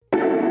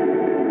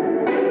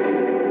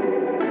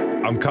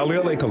I'm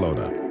Khalil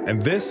Ekalona, and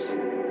this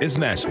is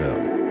Nashville.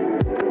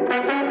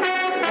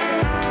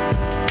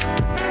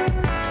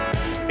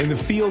 In the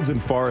fields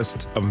and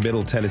forests of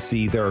Middle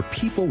Tennessee, there are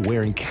people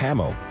wearing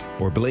camo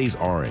or blaze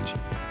orange.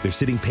 They're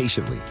sitting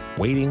patiently,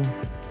 waiting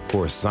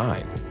for a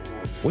sign.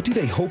 What do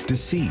they hope to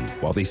see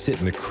while they sit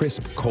in the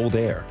crisp, cold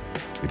air?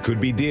 It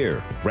could be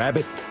deer,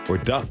 rabbit, or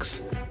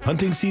ducks.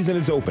 Hunting season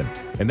is open,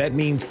 and that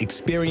means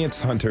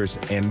experienced hunters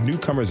and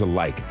newcomers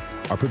alike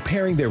are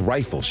preparing their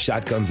rifles,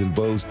 shotguns, and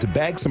bows to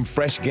bag some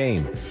fresh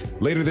game.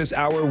 Later this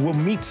hour, we'll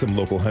meet some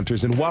local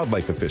hunters and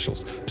wildlife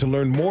officials to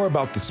learn more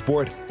about the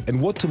sport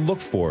and what to look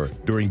for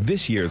during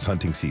this year's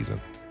hunting season.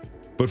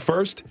 But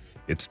first,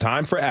 it's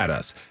time for At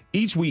Us.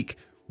 Each week,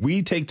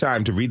 we take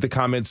time to read the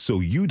comments so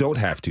you don't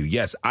have to.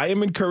 Yes, I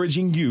am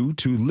encouraging you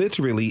to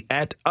literally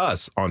at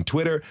us on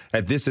Twitter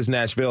at This Is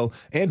Nashville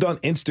and on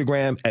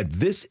Instagram at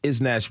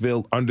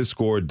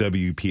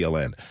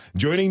ThisIsNashville_WPLN.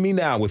 Joining me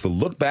now with a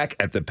look back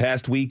at the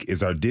past week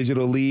is our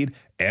digital lead,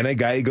 Anna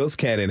Gallegos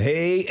Cannon.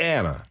 Hey,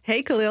 Anna.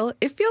 Hey, Khalil.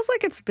 It feels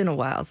like it's been a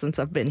while since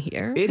I've been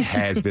here. It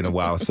has been a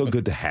while. It's so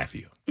good to have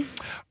you.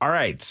 All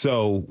right,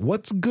 so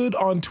what's good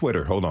on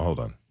Twitter? Hold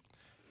on.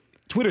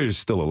 Twitter is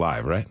still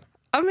alive, right?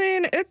 I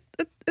mean,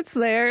 it's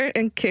there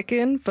and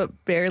kicking, but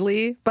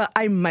barely. But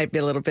I might be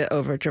a little bit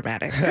over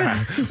dramatic.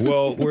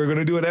 Well, we're going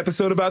to do an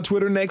episode about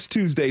Twitter next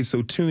Tuesday,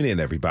 so tune in,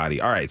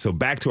 everybody. All right, so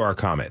back to our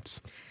comments.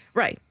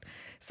 Right.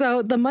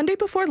 So the Monday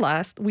before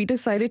last, we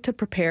decided to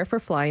prepare for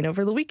flying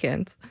over the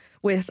weekend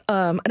with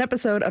an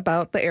episode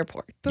about the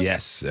airport.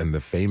 Yes, and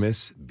the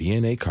famous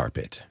B&A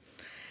carpet.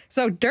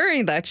 So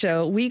during that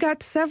show, we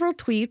got several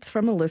tweets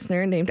from a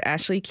listener named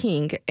Ashley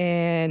King,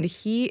 and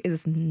he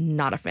is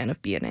not a fan of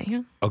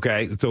B&A.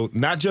 Okay, so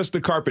not just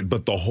the carpet,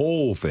 but the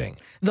whole thing.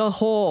 The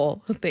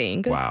whole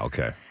thing. Wow,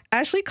 okay.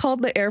 Ashley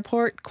called the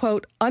airport,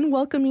 quote,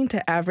 unwelcoming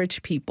to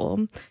average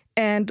people.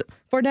 And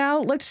for now,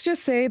 let's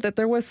just say that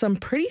there was some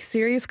pretty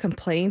serious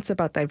complaints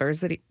about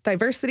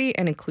diversity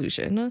and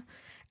inclusion.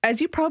 As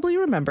you probably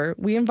remember,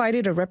 we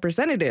invited a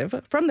representative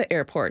from the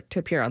airport to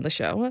appear on the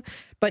show,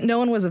 but no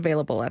one was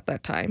available at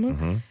that time.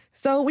 Mm-hmm.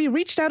 So we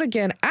reached out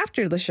again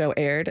after the show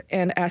aired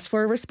and asked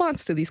for a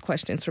response to these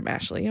questions from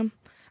Ashley.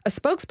 A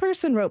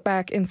spokesperson wrote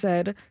back and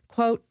said,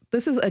 quote,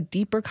 this is a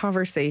deeper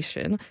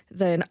conversation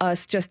than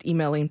us just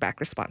emailing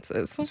back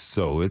responses.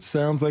 So it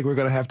sounds like we're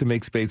going to have to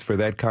make space for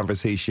that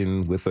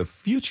conversation with a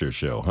future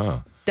show,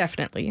 huh?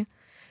 Definitely.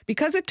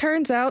 Because it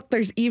turns out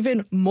there's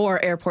even more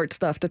airport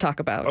stuff to talk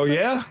about. Oh,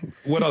 yeah?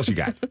 What else you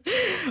got?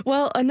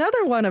 Well,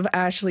 another one of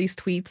Ashley's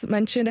tweets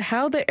mentioned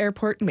how the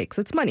airport makes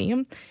its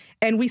money.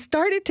 And we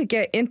started to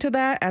get into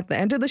that at the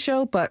end of the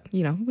show, but,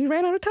 we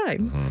ran out of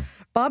time. Mm-hmm.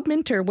 Bob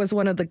Minter was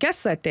one of the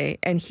guests that day,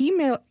 and he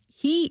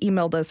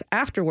emailed us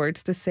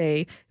afterwards to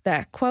say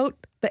that, quote,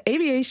 the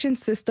aviation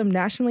system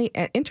nationally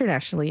and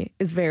internationally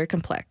is very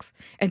complex,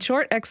 and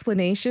short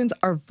explanations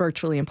are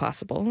virtually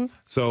impossible.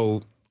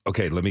 So,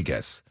 okay, let me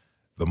guess.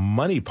 The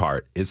money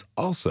part is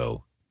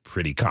also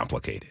pretty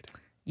complicated.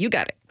 You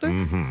got it.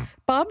 Mm-hmm.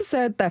 Bob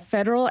said that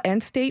federal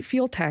and state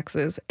fuel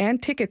taxes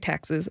and ticket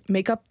taxes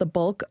make up the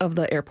bulk of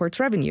the airport's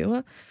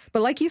revenue.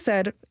 But like you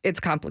said,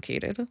 it's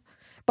complicated.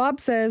 Bob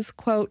says,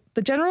 quote,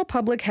 the general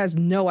public has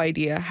no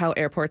idea how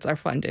airports are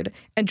funded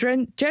and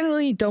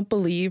generally don't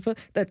believe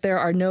that there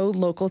are no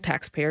local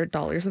taxpayer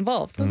dollars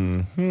involved.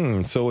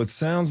 Mm-hmm. So it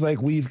sounds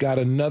like we've got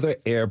another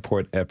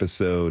airport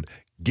episode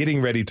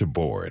getting ready to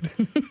board.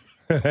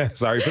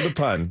 Sorry for the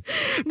pun.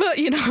 But,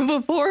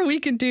 before we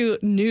can do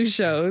new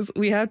shows,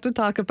 we have to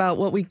talk about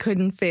what we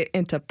couldn't fit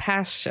into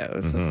past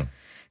shows. Mm-hmm.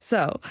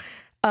 So,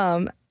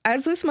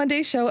 as this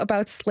Monday show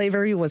about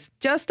slavery was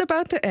just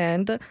about to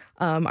end,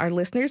 our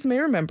listeners may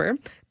remember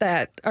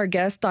that our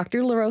guest,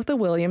 Dr. Larotha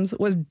Williams,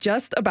 was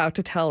just about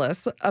to tell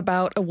us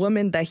about a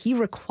woman that he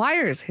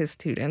requires his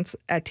students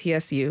at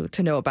TSU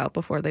to know about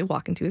before they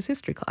walk into his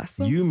history class.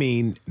 You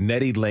mean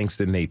Nettie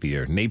Langston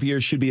Napier. Napier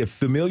should be a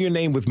familiar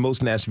name with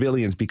most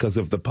Nashvillians because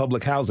of the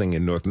public housing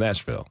in North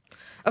Nashville.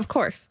 Of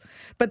course.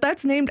 But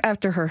that's named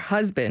after her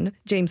husband,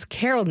 James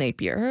Carroll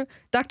Napier.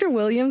 Dr.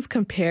 Williams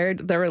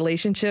compared their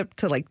relationship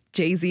to like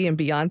Jay-Z and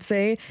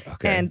Beyonce.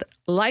 Okay. And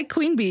like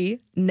Queen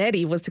Bee,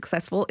 Nettie was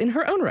successful in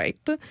her own right.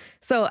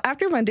 So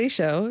after Monday's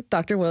show,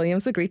 Dr.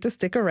 Williams agreed to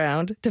stick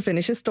around to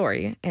finish his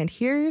story. And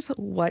here's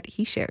what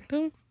he shared.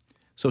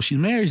 So she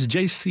marries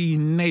J.C.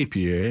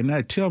 Napier, and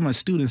I tell my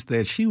students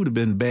that she would have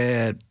been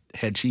bad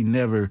had she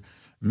never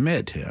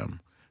met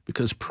him,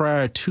 because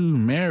prior to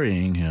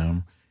marrying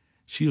him,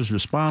 she was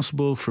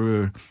responsible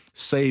for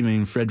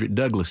saving Frederick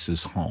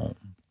Douglass's home.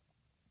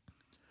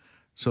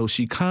 So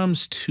she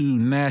comes to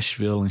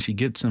Nashville and she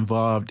gets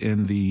involved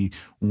in the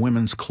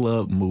women's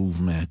club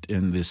movement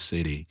in this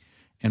city.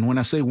 And when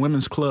I say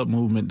women's club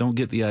movement, don't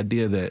get the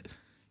idea that,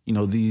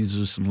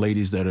 these are some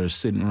ladies that are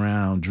sitting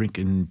around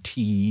drinking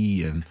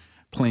tea and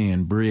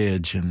playing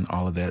bridge and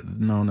all of that.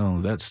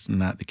 No, that's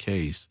not the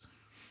case.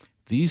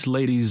 These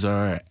ladies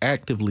are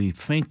actively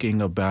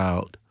thinking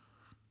about,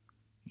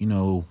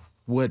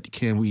 what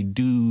can we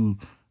do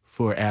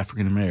for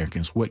African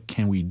Americans? What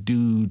can we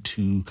do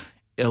to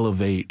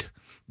elevate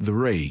the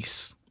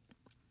race?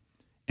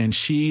 And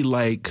she,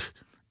 like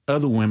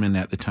other women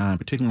at the time,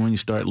 particularly when you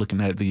start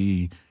looking at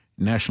the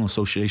National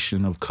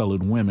Association of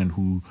Colored Women,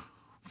 who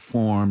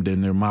formed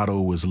and their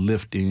motto was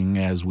lifting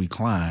as we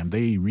climb,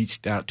 they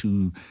reached out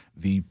to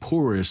the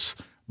poorest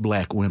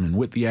Black women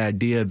with the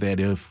idea that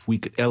if we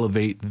could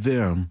elevate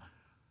them,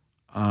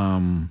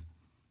 the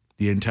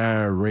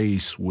entire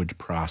race would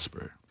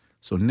prosper.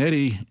 So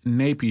Nettie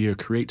Napier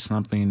creates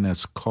something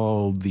that's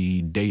called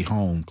the Day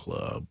Home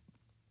Club.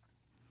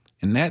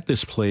 And at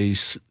this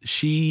place,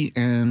 she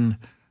and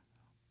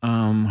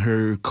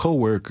her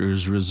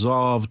coworkers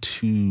resolved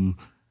to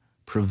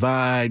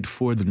provide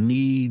for the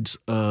needs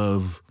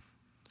of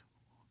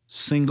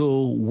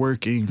single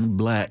working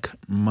Black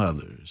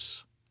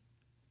mothers.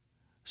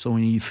 So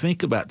when you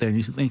think about that,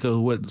 you think of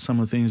what some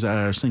of the things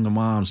our single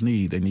moms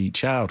need. They need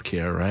child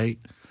care, right?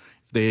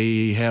 If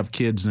they have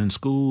kids in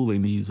school, they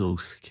need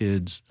those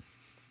kids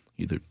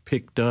either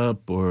picked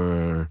up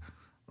or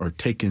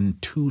taken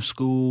to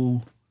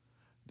school.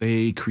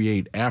 They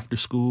create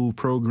after-school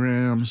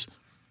programs,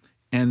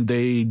 and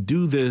they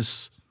do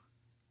this.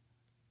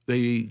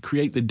 They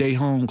create the Day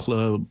Home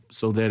Club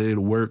so that it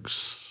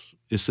works.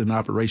 It's in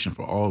operation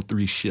for all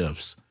 3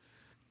 shifts.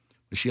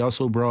 But she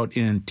also brought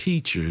in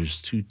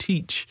teachers to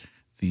teach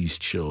these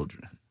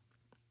children.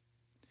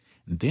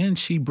 And then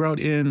she brought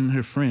in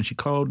her friend. She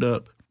called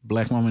up a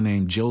Black woman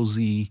named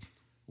Josie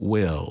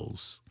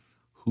Wells,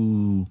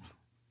 who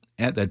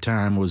at that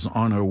time was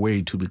on her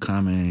way to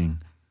becoming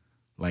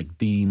like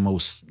the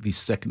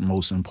second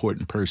most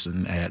important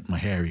person at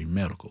Meharry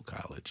Medical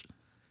College.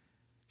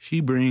 She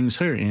brings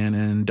her in,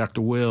 and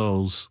Dr.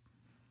 Wells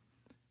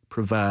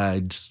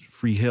provides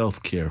free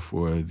health care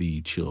for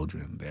the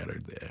children that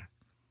are there.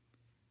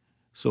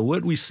 So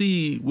what we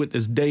see with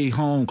this Day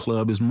Home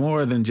Club is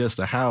more than just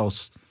a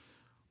house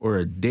or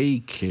a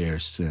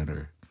daycare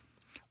center.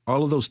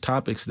 All of those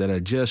topics that I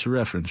just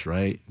referenced,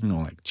 right? You know,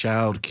 like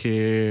child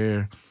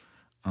care,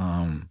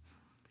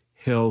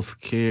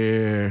 health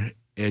care,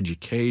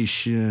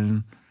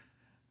 education,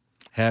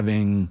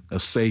 having a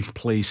safe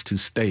place to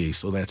stay,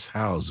 so that's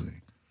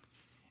housing.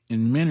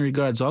 In many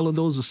regards, all of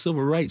those are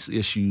civil rights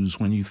issues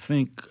when you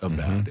think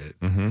about it.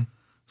 Mm-hmm.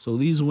 So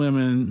these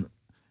women,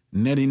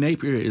 Nettie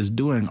Napier is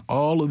doing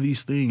all of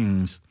these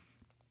things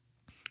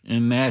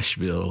in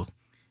Nashville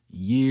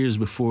years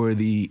before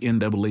the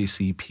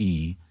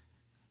NAACP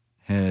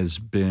has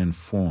been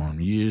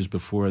formed, years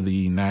before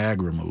the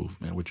Niagara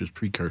Movement, which was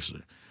precursor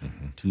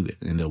to the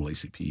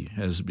NAACP,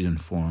 has been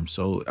formed.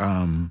 So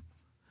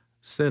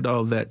said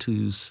all that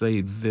to say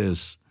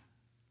this.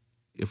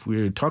 If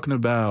we're talking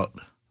about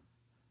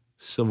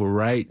civil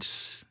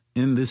rights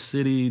in this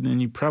city, then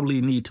you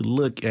probably need to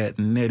look at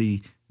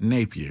Nettie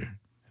Napier.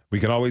 We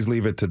can always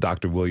leave it to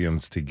Dr.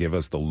 Williams to give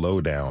us the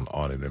lowdown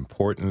on an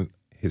important,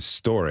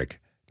 historic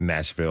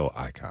Nashville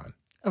icon.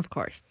 Of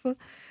course.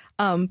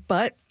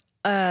 But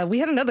we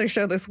had another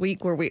show this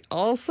week where we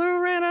also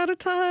ran out of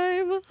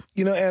time.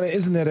 You know, Anna,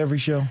 isn't that every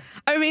show?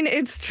 I mean,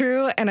 it's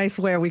true, and I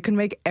swear we could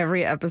make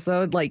every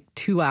episode like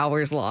 2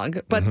 hours long,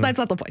 but that's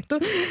not the point.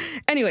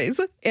 Anyways,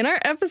 in our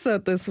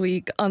episode this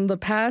week on the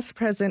past,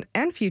 present,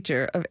 and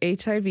future of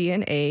HIV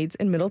and AIDS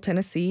in Middle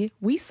Tennessee,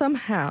 we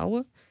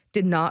somehow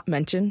did not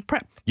mention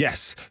PrEP.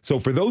 Yes. So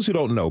for those who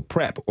don't know,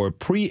 PrEP, or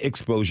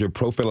pre-exposure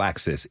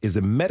prophylaxis, is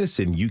a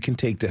medicine you can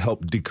take to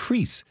help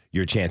decrease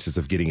your chances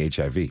of getting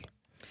HIV.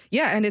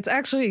 Yeah, and it's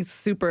actually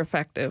super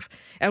effective.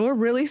 And we're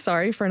really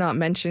sorry for not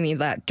mentioning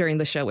that during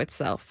the show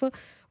itself.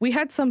 We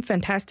had some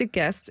fantastic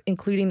guests,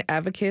 including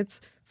advocates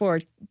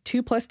for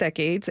 2+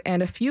 decades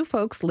and a few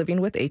folks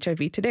living with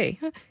HIV today,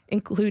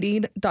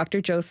 including Dr.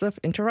 Joseph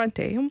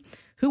Interrante,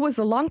 who was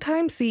a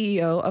longtime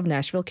CEO of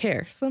Nashville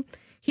Cares.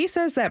 He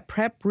says that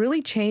PrEP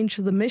really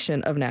changed the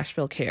mission of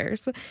Nashville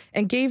Cares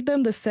and gave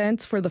them the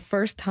sense for the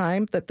first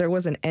time that there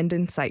was an end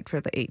in sight for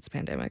the AIDS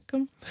pandemic.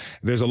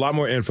 There's a lot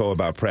more info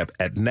about PrEP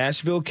at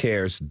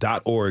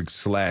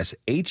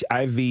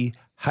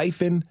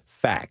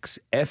nashvillecares.org/HIV-FAQS,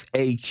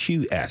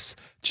 FAQS.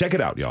 Check it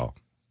out, y'all.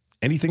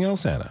 Anything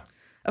else, Anna?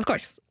 Of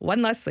course.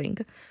 One last thing.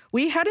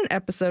 We had an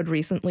episode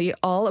recently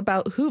all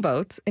about who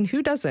votes and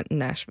who doesn't in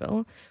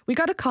Nashville. We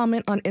got a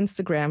comment on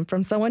Instagram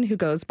from someone who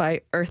goes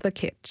by Eartha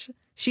Kitch.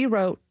 She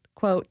wrote,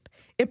 quote,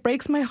 "It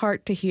breaks my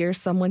heart to hear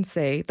someone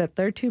say that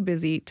they're too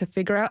busy to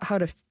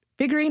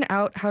figuring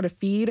out how to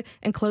feed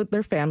and clothe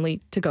their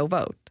family to go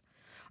vote.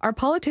 Our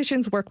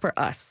politicians work for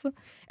us,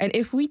 and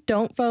if we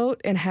don't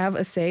vote and have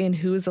a say in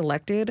who is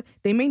elected,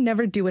 they may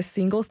never do a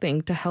single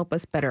thing to help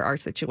us better our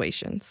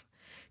situations.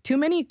 Too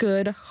many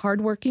good,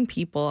 hardworking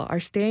people are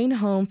staying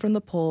home from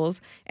the polls,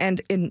 and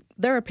in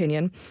their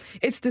opinion,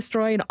 it's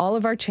destroying all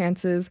of our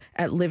chances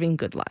at living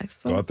good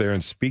lives." Go out there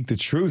and speak the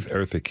truth,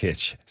 Eartha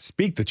Kitch.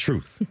 Speak the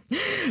truth.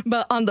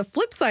 But on the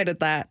flip side of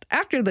that,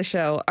 after the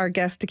show, our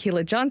guest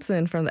Tequila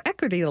Johnson from the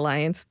Equity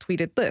Alliance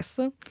tweeted this.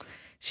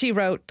 She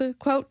wrote,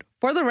 quote,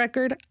 "For the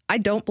record, I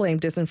don't blame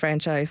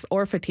disenfranchised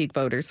or fatigued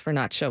voters for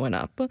not showing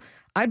up.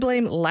 I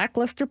blame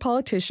lackluster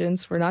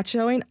politicians for not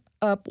showing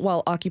up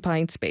while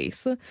occupying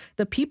space.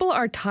 The people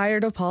are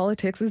tired of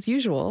politics as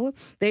usual.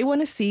 They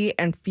want to see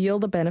and feel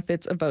the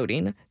benefits of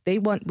voting. They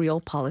want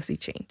real policy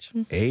change.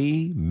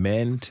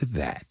 Amen to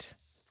that.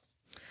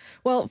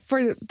 Well,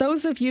 for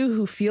those of you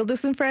who feel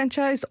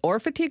disenfranchised or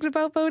fatigued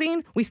about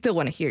voting, we still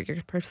want to hear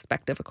your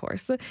perspective, of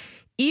course,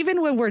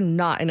 even when we're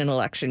not in an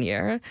election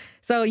year.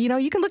 So,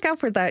 you can look out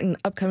for that in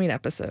upcoming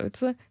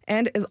episodes.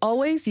 And as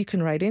always, you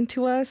can write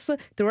into us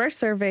through our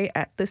survey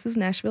at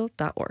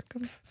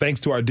thisisnashville.org. Thanks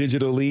to our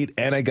digital lead,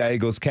 Anna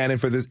Gallegos-Cannon,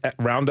 for this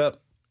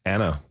roundup.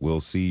 Anna, we'll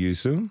see you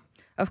soon.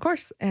 Of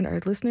course, and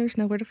our listeners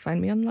know where to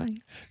find me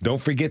online. Don't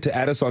forget to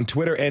add us on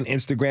Twitter and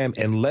Instagram,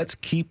 and let's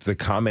keep the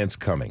comments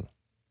coming.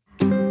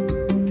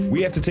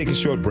 We have to take a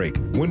short break.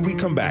 When we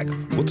come back,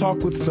 we'll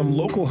talk with some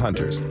local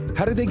hunters.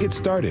 How did they get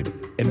started?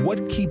 And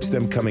what keeps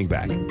them coming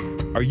back?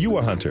 Are you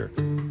a hunter?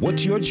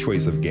 What's your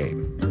choice of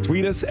game?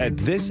 Tweet us at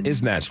This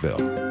Is Nashville.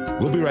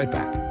 We'll be right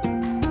back.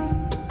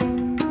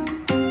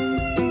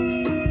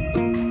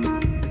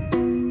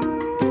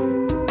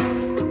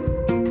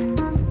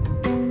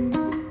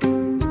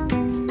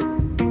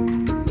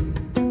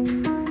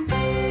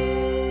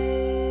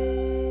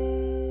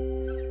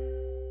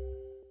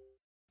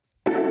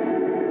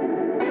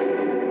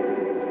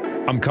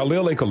 I'm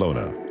Khalil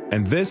Ekalona,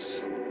 and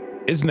this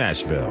is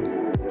Nashville.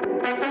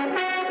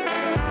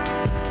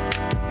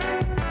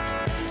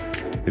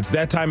 It's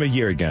that time of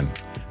year again.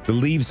 The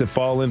leaves have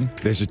fallen.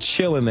 There's a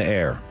chill in the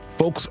air.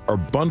 Folks are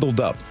bundled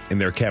up in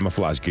their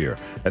camouflage gear.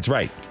 That's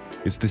right.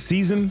 It's the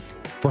season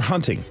for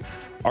hunting.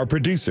 Our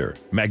producer,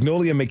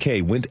 Magnolia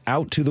McKay, went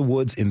out to the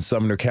woods in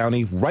Sumner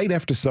County right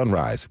after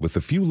sunrise with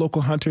a few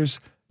local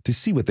hunters to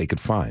see what they could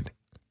find.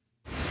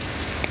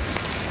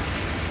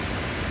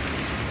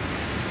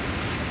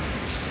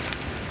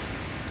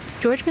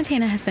 George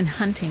Matina has been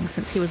hunting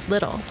since he was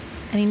little,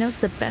 and he knows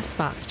the best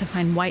spots to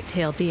find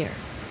white-tailed deer.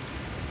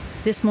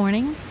 This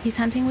morning, he's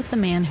hunting with the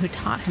man who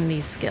taught him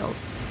these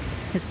skills,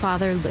 his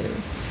father, Lou.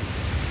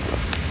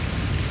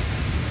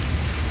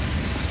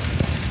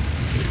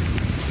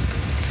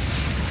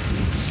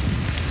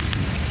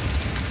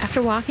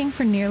 After walking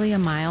for nearly a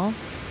mile,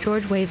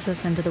 George waves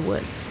us into the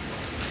woods.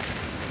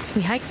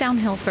 We hike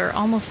downhill for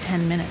almost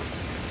 10 minutes.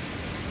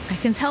 I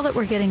can tell that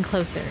we're getting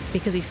closer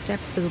because he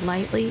steps as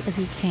lightly as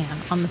he can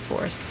on the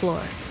forest floor.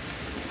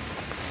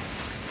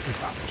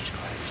 Just go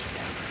ahead and sit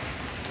down.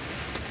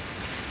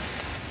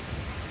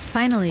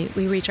 Finally,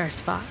 we reach our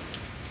spot.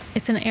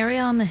 It's an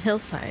area on the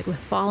hillside with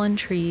fallen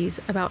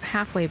trees about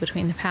halfway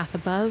between the path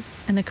above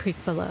and the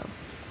creek below.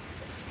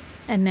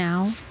 And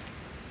now,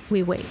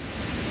 we wait.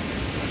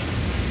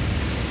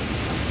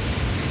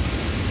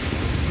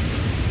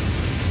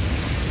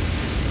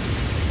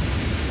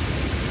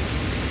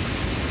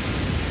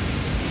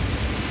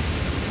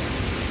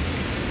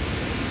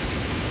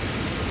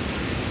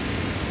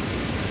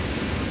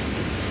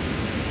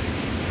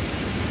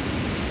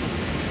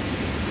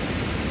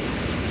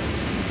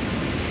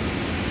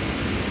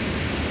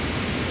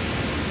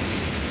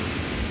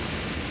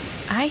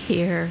 I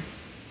hear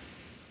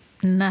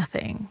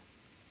nothing.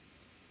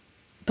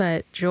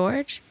 But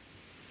George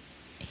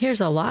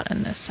hears a lot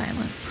in this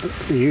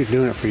silence. You're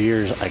doing it for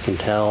years. I can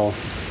tell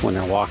when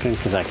they're walking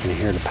because I can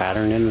hear the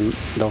pattern in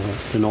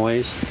the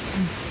noise.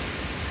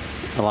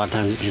 A lot of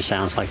times it just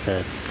sounds like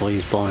the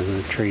leaves blowing in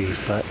the trees,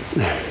 but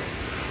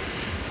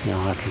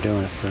after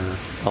doing it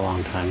for a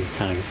long time, you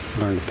kind of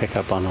learn to pick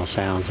up on those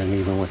sounds, and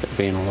even with it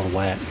being a little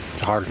wet,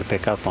 it's harder to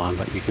pick up on,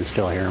 but you can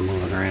still hear them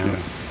moving around. Yeah.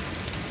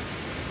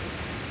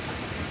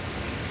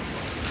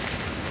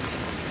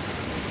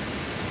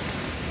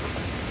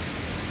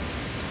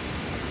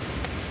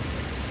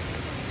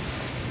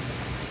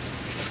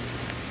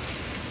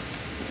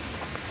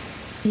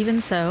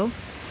 Even so,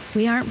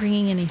 we aren't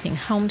bringing anything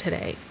home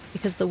today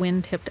because the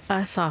wind tipped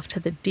us off to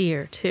the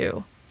deer,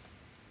 too.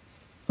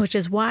 Which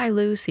is why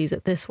Lou sees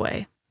it this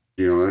way.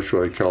 That's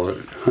why I call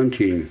it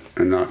hunting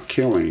and not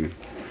killing,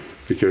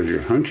 because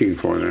you're hunting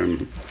for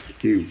them.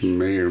 You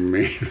may or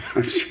may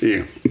not see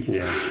them.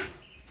 Yeah.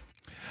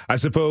 I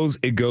suppose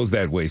it goes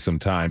that way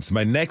sometimes.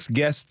 My next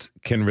guest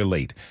can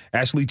relate.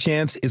 Ashley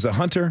Chance is a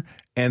hunter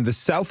and the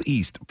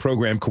Southeast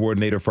Program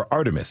Coordinator for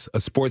Artemis, a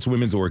sports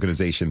women's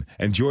organization.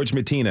 And George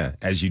Matina,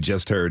 as you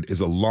just heard, is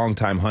a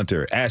longtime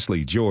hunter.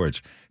 Ashley,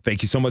 George,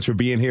 thank you so much for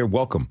being here.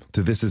 Welcome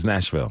to This Is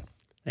Nashville.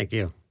 Thank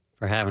you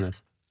for having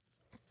us.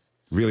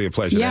 Really a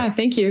pleasure. Yeah,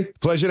 thank you.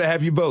 Pleasure to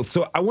have you both.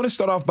 So I want to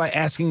start off by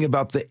asking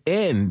about the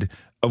end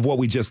of what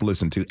we just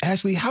listened to.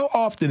 Ashley, how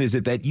often is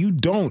it that you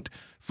don't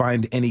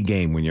find any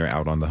game when you're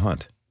out on the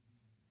hunt?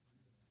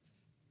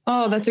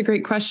 Oh, that's a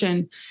great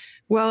question.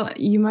 Well,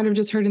 you might have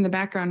just heard in the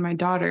background my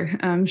daughter.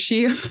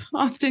 She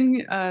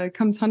often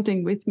comes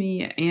hunting with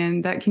me,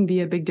 and that can be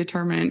a big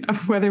determinant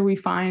of whether we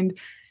find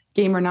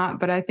game or not.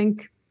 But I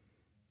think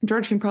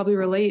George can probably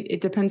relate.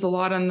 It depends a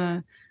lot on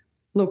the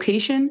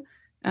location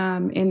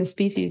and the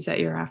species that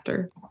you're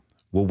after.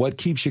 Well, what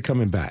keeps you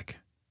coming back?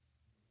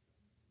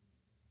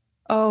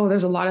 Oh,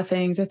 there's a lot of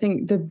things. I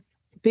think the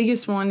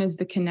biggest one is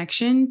the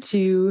connection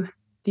to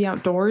the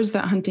outdoors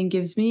that hunting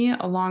gives me,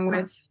 along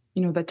with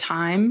the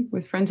time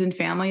with friends and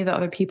family, the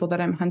other people that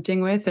I'm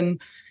hunting with,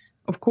 and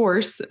of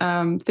course,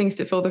 things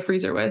to fill the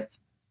freezer with.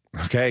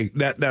 Okay.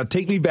 Now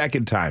take me back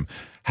in time.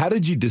 How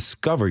did you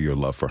discover your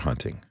love for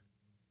hunting?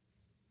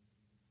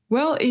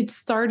 Well, it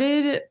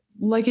started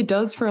like it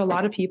does for a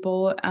lot of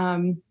people.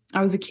 I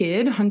was a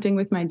kid hunting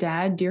with my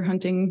dad, deer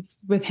hunting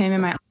with him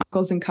and my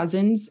uncles and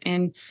cousins,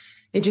 and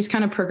it just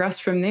kind of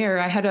progressed from there.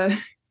 I had a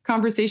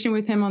conversation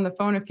with him on the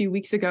phone a few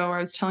weeks ago where I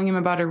was telling him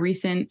about a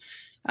recent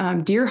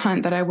deer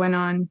hunt that I went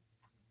on.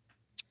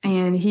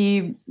 And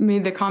he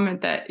made the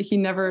comment that he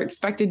never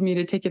expected me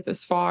to take it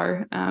this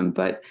far.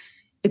 But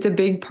it's a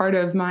big part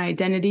of my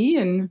identity.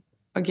 And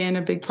again,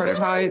 a big part of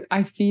how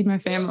I feed my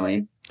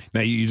family.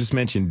 Now, you just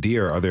mentioned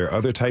deer. Are there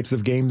other types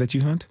of game that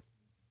you hunt?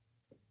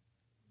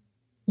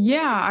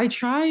 Yeah, I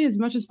try as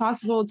much as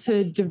possible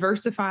to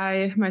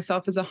diversify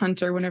myself as a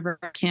hunter whenever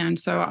I can.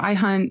 So I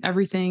hunt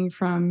everything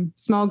from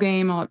small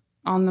game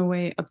on the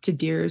way up to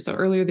deer. So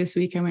earlier this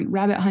week, I went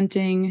rabbit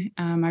hunting.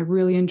 I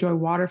really enjoy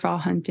waterfowl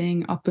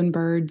hunting, upland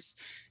birds,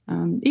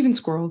 even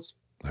squirrels.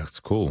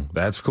 That's cool.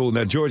 That's cool.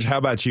 Now, George, how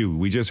about you?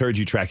 We just heard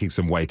you tracking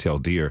some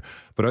white-tailed deer,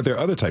 but are there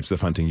other types of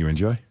hunting you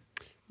enjoy?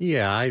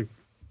 Yeah, I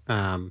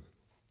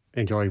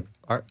enjoy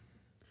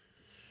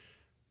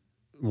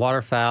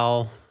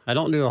waterfowl. I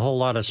don't do a whole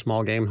lot of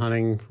small game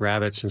hunting,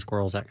 rabbits and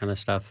squirrels, that kind of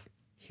stuff.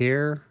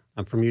 Here,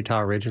 I'm from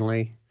Utah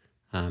originally,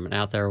 and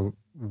out there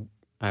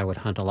I would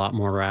hunt a lot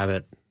more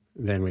rabbit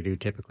than we do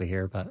typically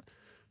here, but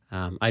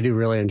I do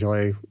really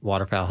enjoy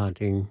waterfowl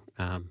hunting,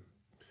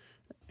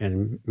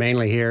 and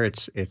mainly here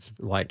it's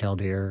white-tailed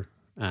deer.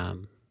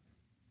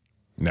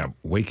 Now,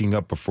 waking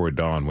up before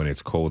dawn when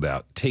it's cold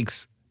out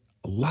takes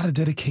a lot of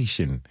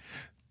dedication.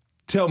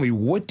 Tell me,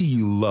 what do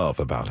you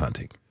love about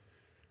hunting?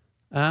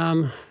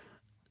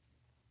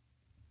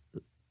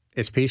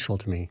 It's peaceful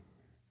to me.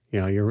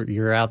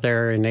 You're out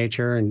there in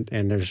nature, and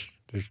there's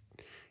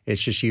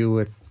it's just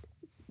you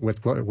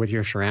with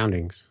your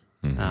surroundings.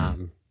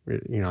 Mm-hmm.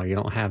 You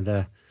don't have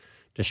the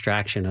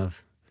distraction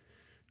of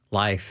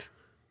life.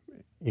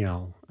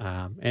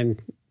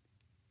 And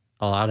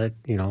a lot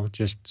of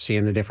just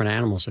seeing the different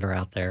animals that are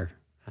out there.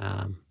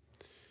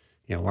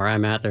 Where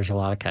I'm at, there's a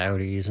lot of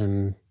coyotes,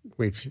 and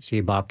we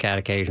see bobcat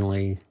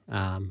occasionally.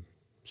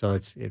 So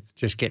it's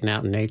just getting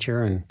out in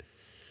nature, and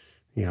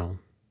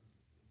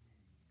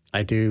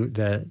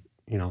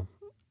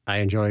I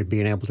enjoy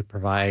being able to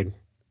provide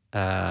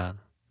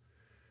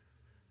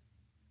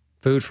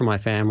food for my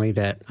family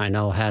that I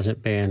know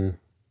hasn't been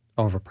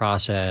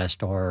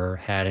overprocessed or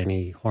had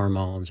any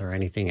hormones or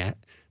anything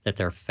that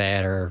they're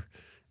fed or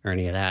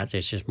any of that.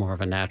 It's just more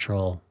of a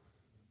natural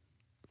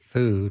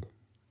food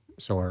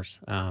source.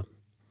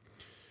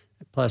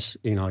 Plus,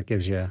 it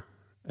gives you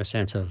a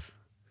sense of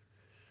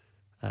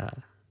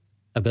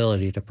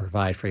ability to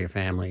provide for your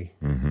family.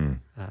 Mm-hmm.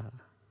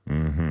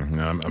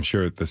 Now, I'm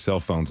sure the cell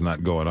phone's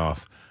not going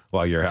off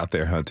while you're out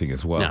there hunting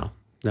as well.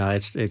 No,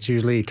 it's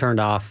usually turned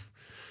off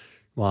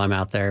while I'm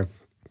out there.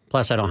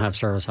 Plus, I don't have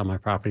service on my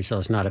property, so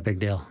it's not a big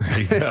deal. There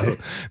you go.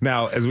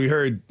 Now, as we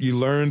heard, you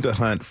learned to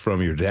hunt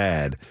from your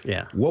dad.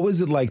 Yeah. What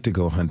was it like to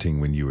go hunting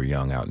when you were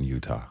young out in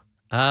Utah?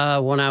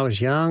 When I was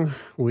young,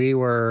 we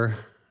were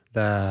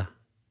the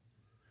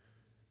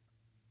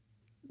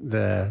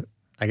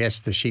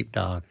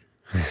sheepdog.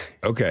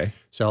 Okay.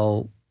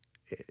 So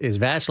it's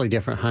vastly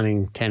different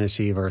hunting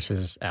Tennessee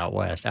versus out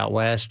west. Out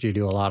west, you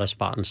do a lot of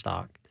spot and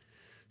stalk.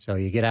 So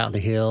you get out in the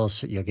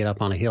hills, you'll get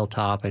up on a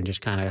hilltop and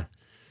just kind of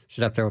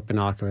sit up there with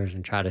binoculars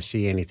and try to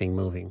see anything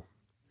moving.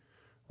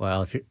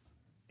 Well, if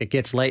it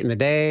gets late in the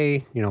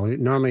day,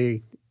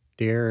 normally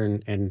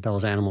deer and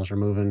those animals are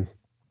moving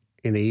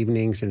in the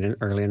evenings and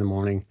early in the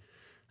morning.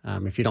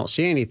 If you don't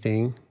see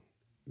anything,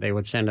 they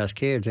would send us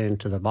kids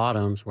into the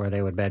bottoms where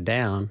they would bed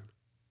down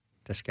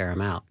to scare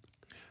them out.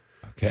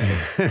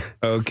 Okay.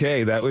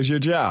 Okay, that was your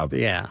job.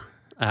 Yeah.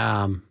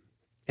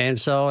 And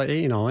so,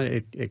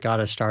 it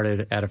got us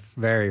started at a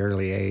very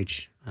early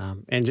age.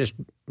 And just,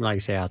 like I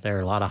say, out there,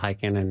 a lot of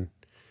hiking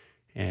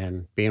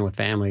and being with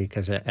family,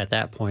 because at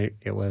that point,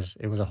 it was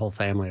a whole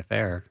family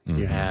affair. Mm-hmm.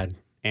 You had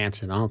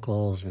aunts and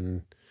uncles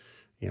and,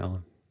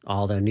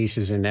 all the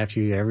nieces and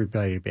nephews,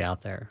 everybody would be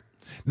out there.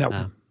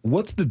 Now,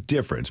 what's the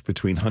difference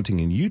between hunting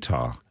in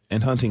Utah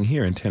and hunting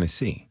here in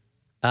Tennessee?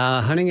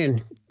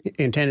 Hunting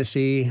in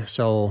Tennessee,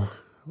 so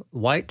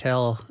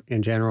whitetail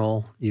in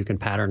general, you can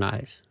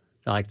patternize.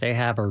 Like they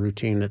have a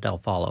routine that they'll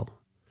follow.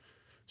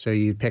 So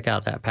you pick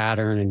out that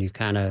pattern and you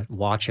kind of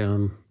watch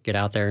them get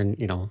out there and,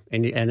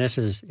 and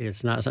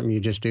it's not something you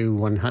just do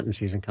when hunting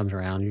season comes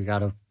around. You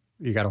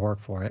gotta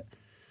work for it.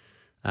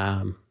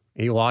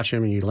 You watch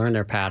them and you learn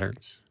their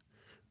patterns.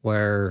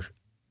 Where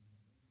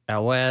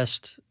out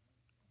west,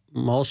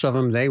 most of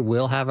them, they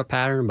will have a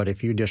pattern, but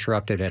if you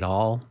disrupt it at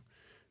all,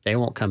 they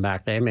won't come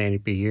back. They may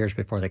be years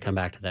before they come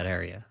back to that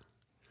area.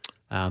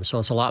 So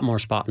it's a lot more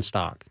spot and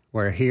stalk,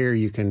 where here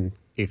you can,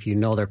 if you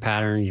know their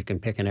pattern, you can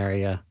pick an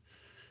area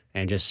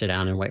and just sit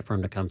down and wait for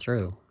them to come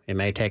through. It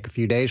may take a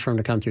few days for them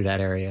to come through that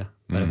area,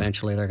 but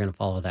eventually they're going to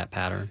follow that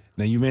pattern.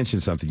 Now, you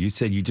mentioned something. You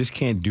said you just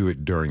can't do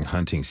it during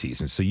hunting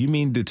season. So you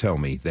mean to tell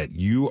me that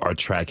you are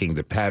tracking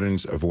the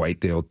patterns of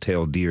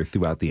white-tailed deer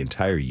throughout the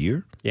entire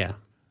year? Yeah.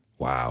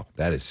 Wow,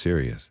 that is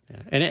serious.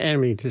 Yeah. And I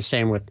mean, it's the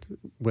same with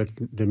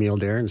the mule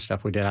deer and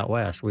stuff we did out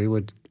west. We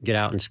would get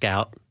out and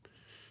scout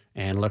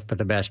and look for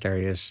the best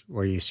areas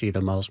where you see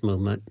the most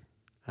movement,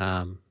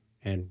 and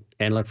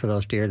look for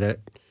those deer that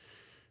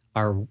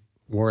are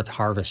worth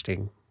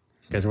harvesting,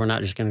 because we're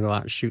not just going to go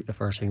out and shoot the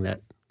first thing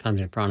that comes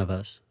in front of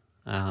us.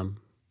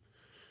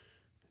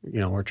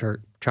 We're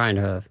trying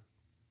to,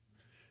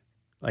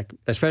 like,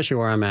 especially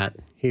where I'm at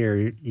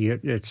here,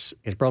 it's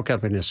broke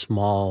up into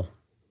small.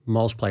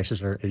 Most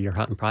places you're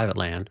hunting private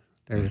land.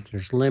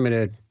 There's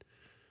limited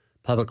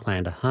public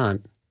land to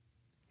hunt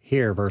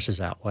here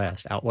versus out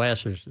west. Out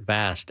west, there's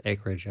vast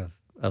acreage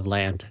of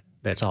land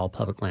that's all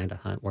public land to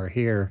hunt, where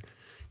here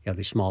you have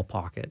these small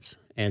pockets.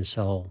 And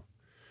so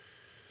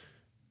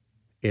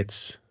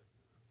it's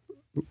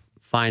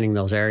finding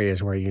those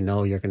areas where you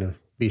know you're going to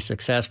be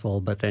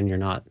successful, but then you're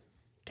not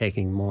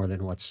taking more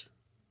than what's,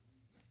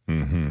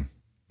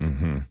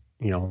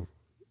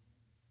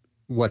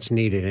 what's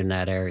needed in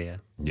that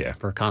area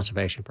for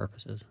conservation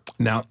purposes.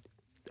 Now,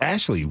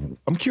 Ashley,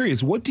 I'm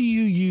curious, what do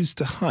you use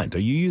to hunt? Are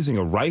you using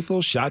a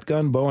rifle,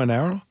 shotgun, bow and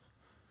arrow?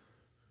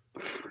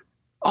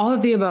 All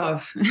of the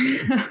above.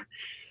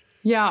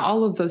 Yeah,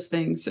 all of those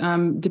things.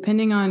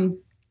 Depending on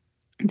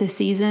the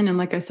season, and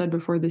like I said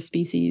before, the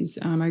species,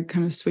 I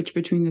kind of switch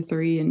between the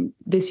three. And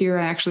this year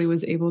I actually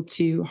was able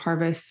to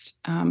harvest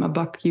a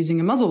buck using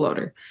a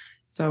muzzleloader.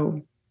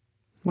 So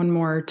one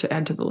more to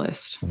add to the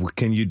list.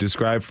 Can you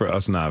describe for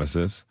us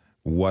novices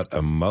what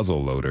a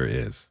muzzleloader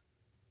is?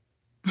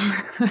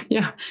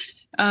 Yeah.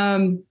 A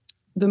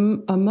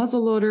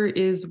muzzleloader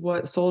is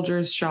what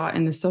soldiers shot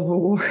in the Civil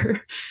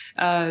War.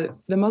 The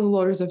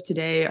muzzleloaders of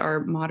today are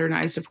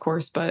modernized, of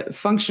course, but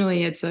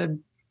functionally it's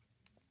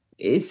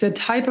a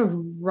type of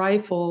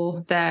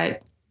rifle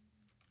that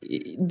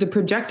the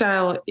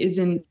projectile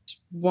isn't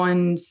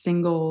one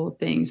single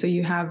thing. So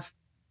you have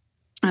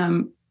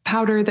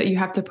powder that you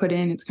have to put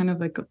in. It's kind of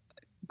like a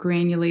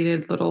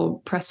granulated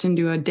little pressed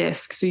into a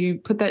disc. So you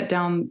put that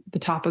down the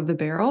top of the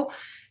barrel.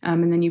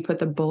 And then you put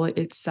the bullet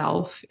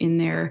itself in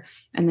there,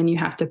 and then you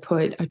have to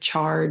put a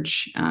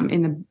charge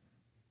in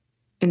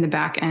the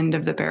back end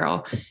of the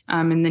barrel,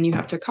 and then you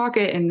have to cock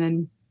it, and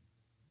then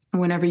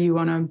whenever you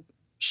want to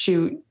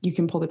shoot, you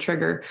can pull the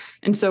trigger.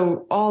 And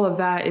so all of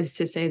that is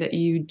to say that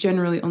you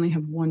generally only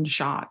have one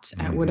shot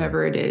at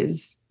whatever it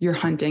is you're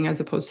hunting, as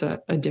opposed to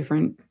a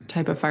different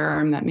type of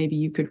firearm that maybe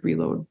you could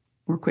reload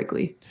more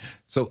quickly.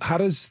 So how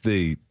does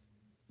the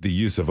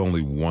use of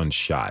only one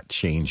shot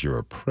change your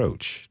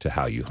approach to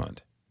how you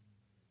hunt?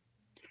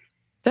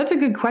 That's a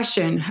good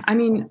question. I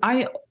mean,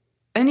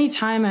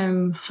 anytime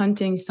I'm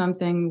hunting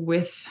something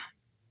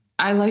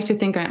I like to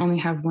think I only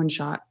have one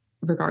shot,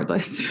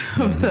 regardless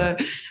of the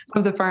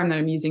firearm that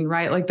I'm using,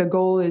 right? Like, the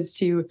goal is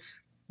to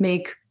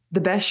make the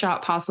best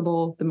shot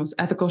possible, the most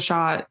ethical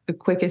shot, the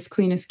quickest,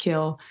 cleanest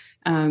kill.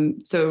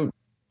 So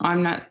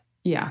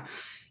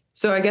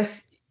I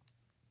guess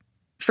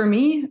for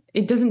me,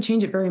 it doesn't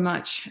change it very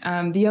much.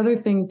 The other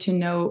thing to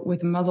note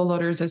with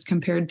muzzleloaders as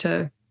compared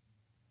to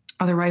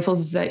other rifles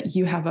is that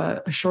you have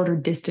a shorter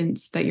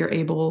distance that you're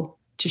able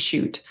to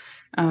shoot.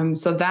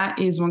 So that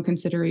is one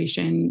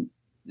consideration,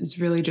 is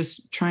really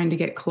just trying to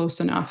get close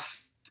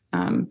enough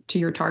to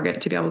your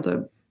target to be able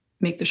to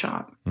make the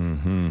shot.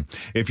 Mm-hmm.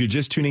 If you're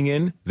just tuning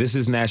in, this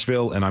is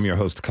Nashville, and I'm your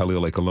host,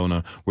 Khalil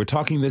Ekulona. We're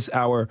talking this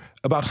hour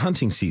about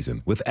hunting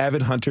season with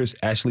avid hunters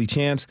Ashley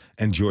Chance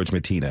and George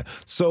Matina.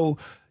 So,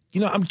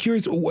 I'm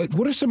curious,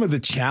 what are some of the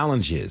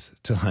challenges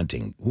to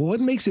hunting? What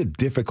makes it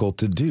difficult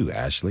to do,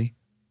 Ashley?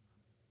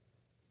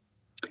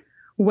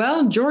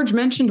 Well, George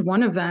mentioned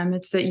one of them.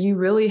 It's that you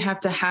really have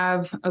to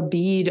have a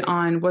bead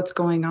on what's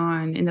going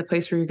on in the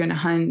place where you're going to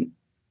hunt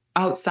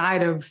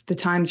outside of the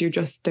times you're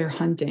just there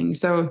hunting.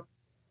 So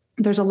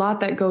there's a lot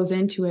that goes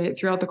into it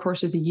throughout the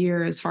course of the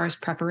year as far as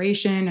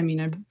preparation. I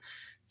mean, I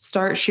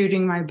start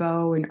shooting my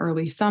bow in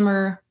early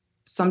summer,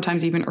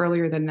 sometimes even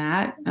earlier than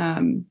that.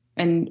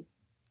 And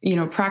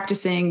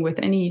practicing with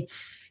any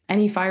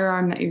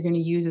firearm that you're going to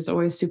use is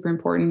always super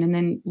important. And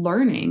then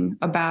learning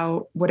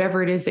about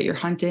whatever it is that you're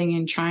hunting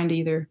and trying to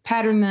either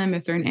pattern them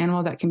if they're an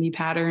animal that can be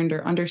patterned,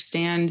 or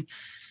understand,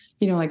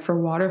 like for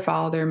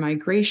waterfowl, their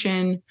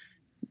migration,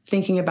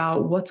 thinking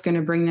about what's going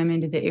to bring them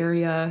into the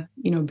area,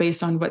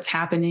 based on what's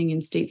happening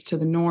in states to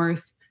the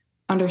north,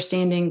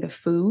 understanding the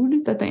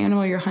food that the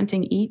animal you're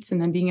hunting eats,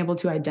 and then being able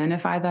to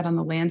identify that on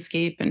the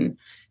landscape, and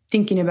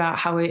thinking about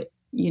how it,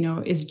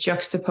 is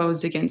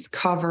juxtaposed against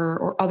cover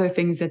or other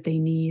things that they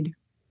need.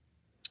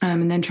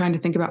 And then trying to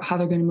think about how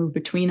they're going to move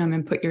between them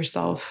and put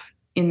yourself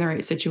in the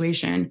right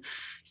situation.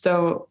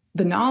 So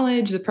the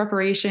knowledge, the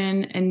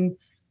preparation, and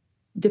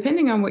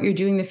depending on what you're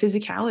doing, the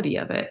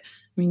physicality of it.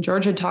 I mean,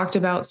 George had talked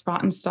about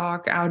spot and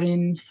stalk out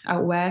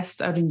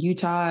west, out in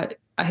Utah.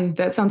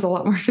 That sounds a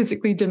lot more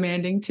physically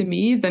demanding to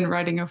me than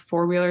riding a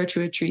four-wheeler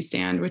to a tree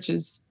stand, which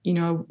is,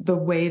 the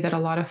way that a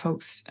lot of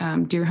folks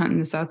deer hunt in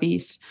the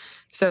Southeast.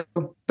 So,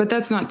 but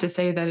that's not to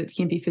say that it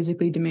can't be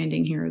physically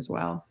demanding here as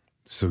well.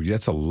 So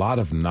that's a lot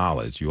of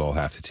knowledge you all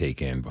have to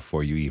take in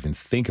before you even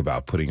think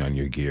about putting on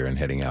your gear and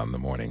heading out in the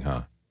morning,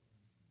 huh?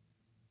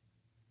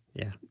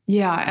 Yeah.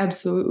 Yeah,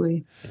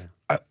 absolutely.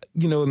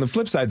 On the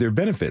flip side, there are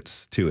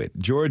benefits to it.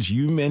 George,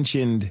 you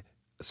mentioned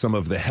some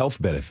of the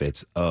health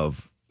benefits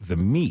of the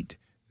meat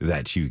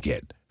that you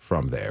get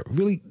from there.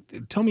 Really,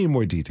 tell me in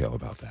more detail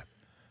about that.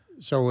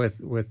 So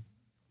with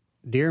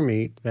deer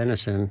meat,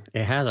 venison,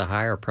 it has a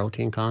higher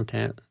protein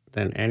content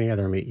than any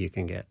other meat you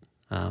can get,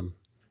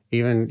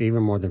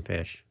 even more than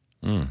fish.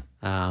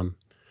 So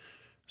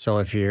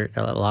if a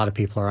lot of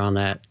people are on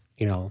that,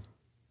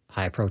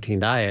 high protein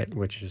diet,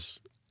 which is,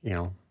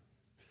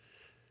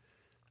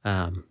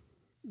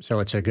 so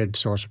it's a good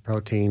source of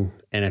protein,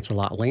 and it's a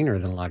lot leaner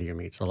than a lot of your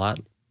meats. A lot,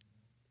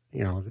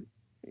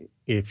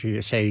 if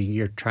you say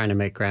you're trying to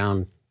make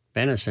ground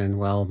venison,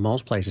 well,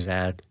 most places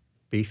add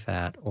beef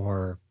fat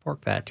or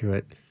pork fat to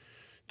it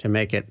to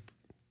make it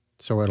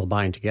so it'll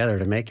bind together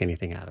to make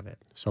anything out of it.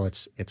 So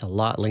it's a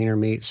lot leaner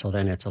meat, so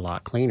then it's a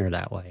lot cleaner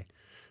that way,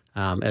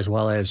 as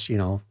well as,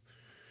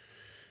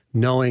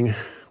 knowing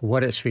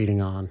what it's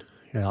feeding on.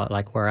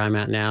 Like where I'm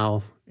at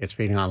now, it's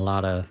feeding on a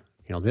lot of,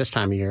 this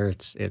time of year,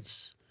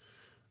 it's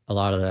a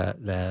lot of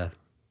the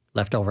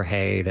leftover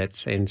hay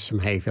that's in some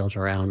hay fields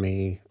around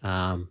me.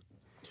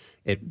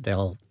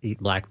 They'll eat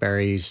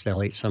blackberries,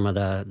 they'll eat some of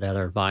the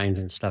other vines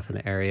and stuff in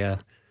the area.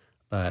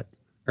 But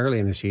early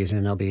in the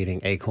season, they'll be eating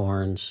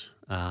acorns,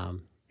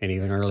 and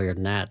even earlier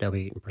than that, they'll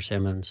be eating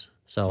persimmons.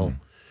 So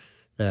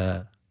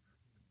the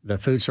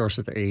food source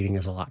that they're eating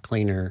is a lot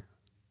cleaner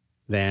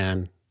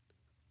than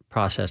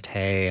processed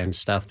hay and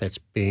stuff that's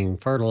being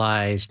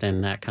fertilized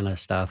and that kind of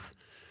stuff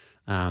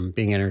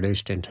being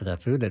introduced into the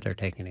food that they're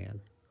taking in.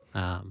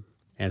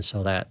 And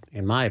so that,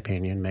 in my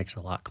opinion, makes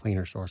a lot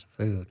cleaner source of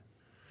food.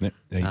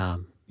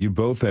 You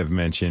both have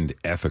mentioned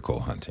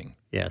ethical hunting.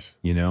 Yes.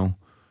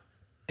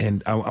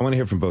 And I want to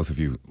hear from both of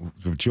you.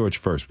 George,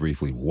 first,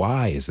 briefly,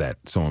 why is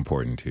that so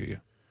important to you?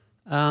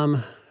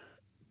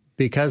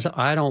 Because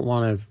I don't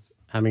want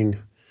to,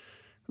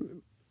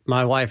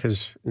 my wife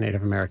is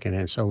Native American,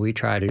 and so we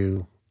try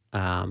to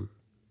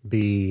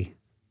be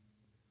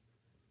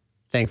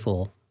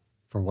thankful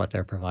for what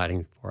they're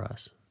providing for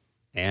us.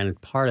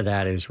 And part of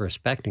that is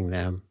respecting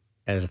them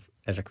as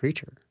a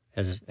creature,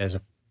 as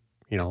a,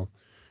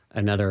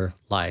 another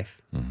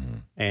life. Mm-hmm.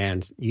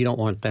 And you don't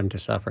want them to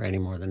suffer any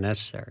more than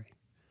necessary.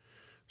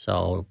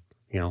 So,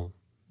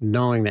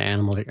 knowing the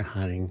animal that you're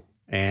hunting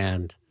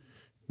and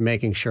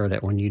making sure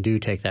that when you do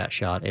take that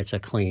shot, it's a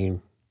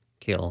clean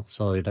kill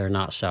so they're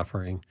not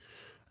suffering.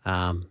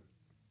 And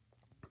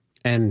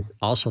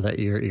also that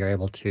you're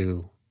able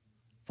to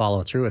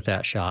follow through with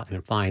that shot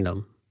and find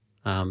them.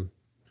 I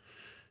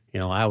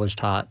was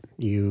taught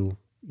you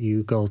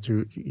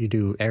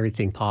do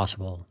everything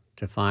possible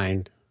to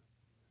find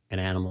an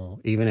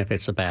animal, even if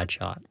it's a bad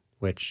shot,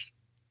 which,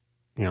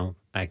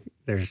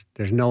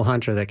 there's no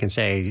hunter that can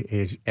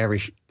say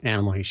every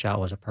animal he shot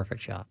was a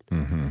perfect shot.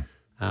 Mm-hmm.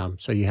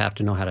 So you have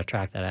to know how to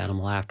track that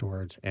animal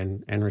afterwards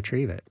and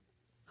retrieve it.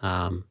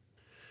 And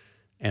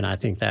I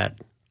think that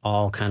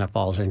all kind of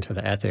falls into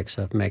the ethics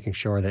of making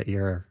sure that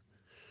you're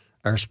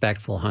a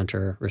respectful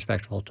hunter,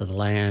 respectful to the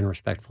land,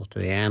 respectful to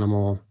the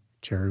animal,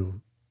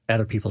 to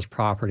other people's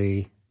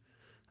property,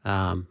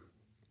 and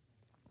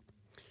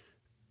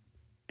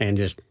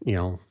just,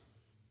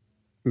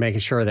 making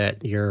sure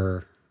that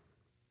you're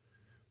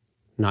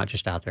not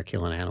just out there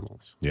killing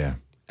animals. Yeah.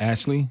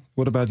 Ashley,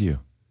 what about you?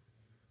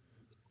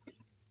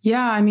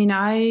 Yeah, I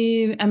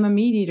am a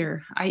meat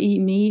eater. I eat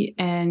meat,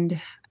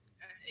 and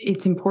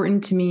it's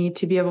important to me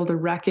to be able to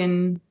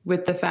reckon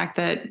with the fact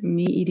that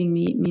me eating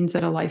meat means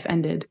that a life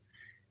ended.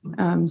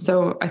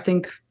 So I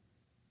think,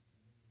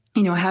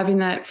 having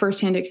that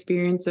firsthand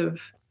experience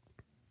of,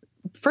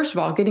 first of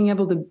all, being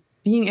able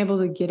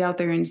to get out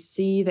there and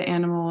see the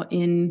animal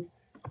in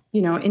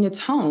its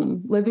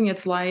home, living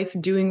its life,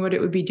 doing what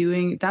it would be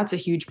doing, that's a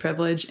huge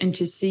privilege. And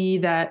to see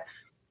that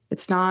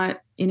it's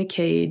not in a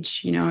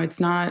cage, it's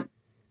not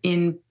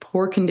in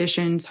poor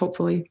conditions,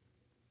 hopefully,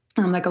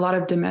 like a lot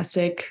of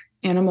domestic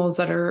animals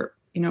that are,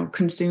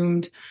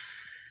 consumed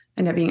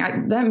and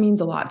that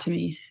means a lot to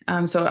me.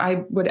 So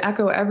I would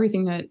echo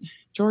everything that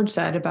George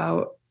said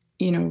about,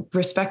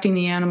 respecting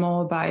the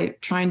animal by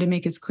trying to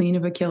make as clean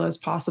of a kill as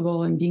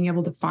possible and being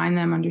able to find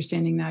them,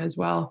 understanding that as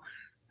well.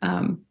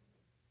 I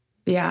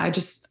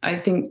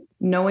think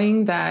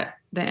knowing that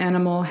the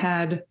animal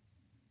had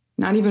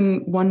not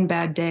even one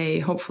bad day,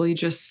 hopefully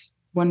just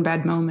one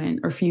bad moment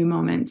or few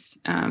moments,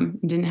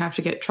 didn't have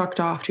to get trucked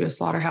off to a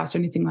slaughterhouse or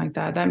anything like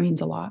that. That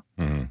means a lot.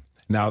 Mm-hmm.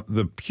 Now,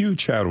 the Pew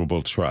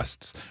Charitable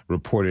Trusts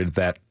reported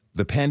that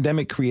the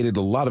pandemic created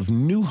a lot of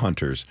new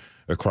hunters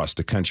across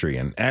the country.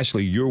 And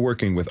Ashley, you're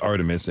working with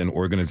Artemis, an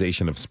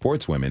organization of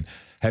sportswomen.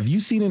 Have you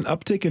seen an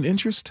uptick in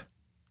interest?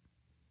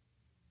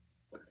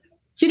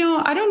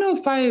 I don't know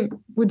if I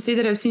would say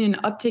that I've seen an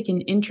uptick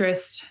in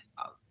interest,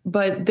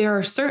 but there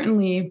are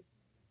certainly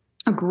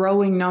a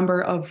growing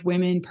number of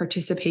women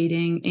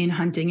participating in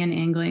hunting and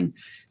angling.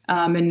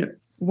 And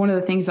one of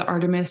the things that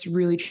Artemis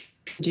really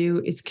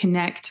do is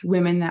connect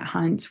women that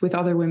hunt with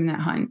other women that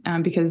hunt,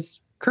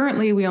 because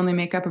currently we only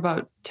make up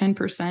about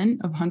 10%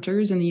 of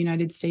hunters in the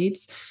United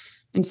States.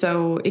 And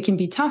so it can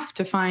be tough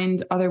to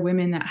find other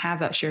women that have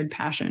that shared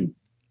passion.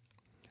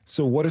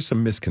 So what are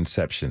some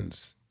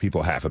misconceptions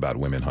people have about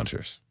women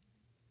hunters?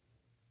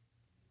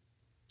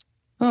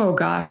 Oh,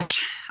 gosh.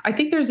 I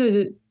think there's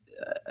a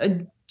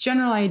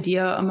general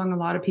idea among a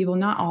lot of people,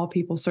 not all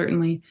people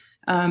certainly,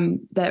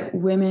 that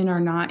women are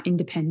not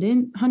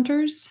independent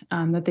hunters,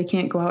 that they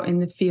can't go out in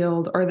the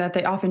field, or that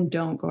they often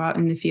don't go out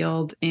in the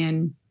field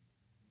and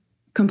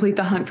complete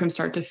the hunt from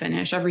start to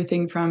finish.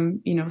 Everything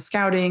from,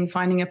 scouting,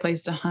 finding a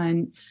place to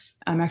hunt,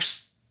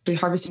 actually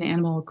harvesting an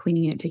animal,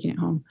 cleaning it, taking it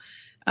home.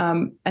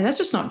 And that's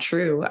just not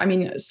true. I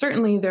mean,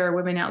 certainly there are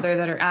women out there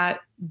that are at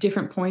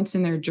different points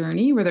in their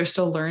journey where they're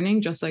still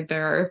learning, just like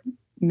there are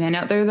men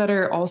out there that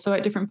are also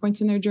at different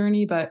points in their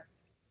journey. But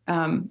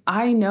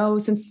I know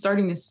since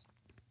starting this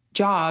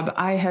job,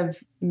 I have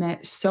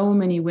met so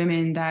many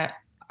women that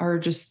are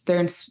just,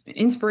 they're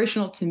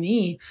inspirational to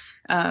me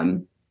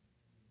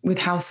with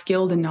how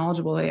skilled and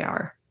knowledgeable they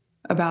are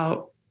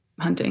about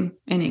hunting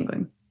and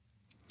angling.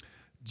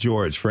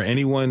 George, for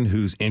anyone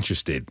who's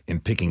interested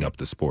in picking up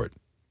the sport,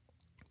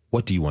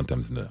 what do you want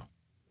them to know?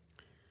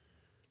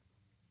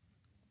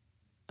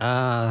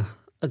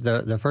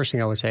 The first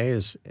thing I would say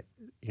is,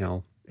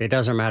 it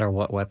doesn't matter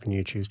what weapon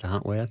you choose to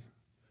hunt with.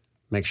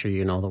 Make sure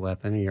you know the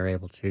weapon and you're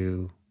able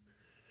to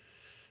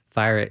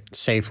fire it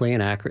safely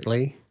and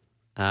accurately,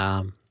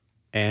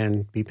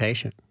 and be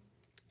patient.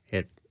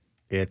 It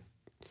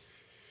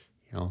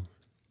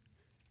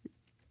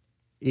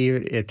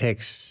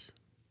takes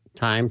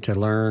time to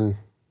learn,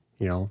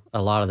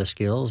 a lot of the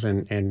skills,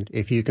 and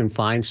if you can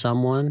find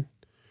someone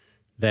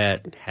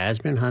that has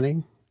been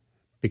hunting,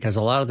 because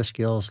a lot of the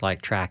skills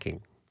like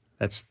tracking,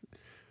 that's,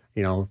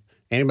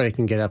 anybody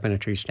can get up in a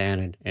tree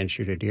stand and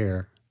shoot a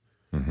deer.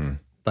 Mm-hmm.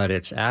 But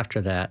it's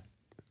after that,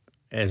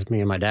 as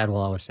me and my dad will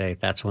always say,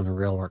 that's when the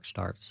real work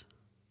starts.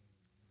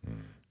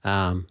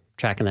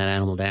 Tracking that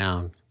animal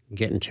down,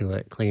 getting to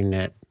it, cleaning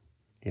it,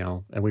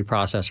 and we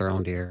process our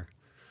own deer.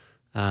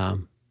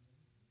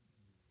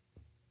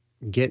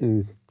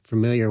 Getting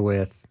familiar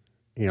with,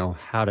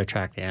 how to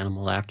track the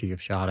animal after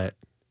you've shot it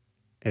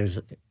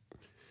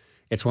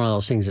it's one of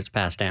those things that's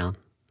passed down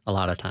a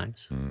lot of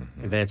times.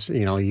 Mm-hmm. That's,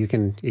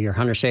 your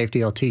hunter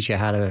safety will teach you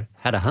how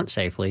to hunt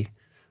safely,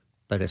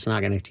 but it's not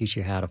going to teach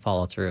you how to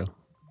follow through.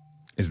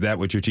 Is that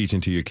what you're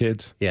teaching to your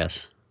kids?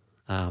 Yes.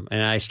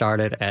 And I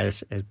started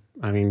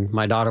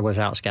my daughter was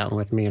out scouting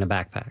with me in a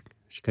backpack.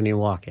 She couldn't even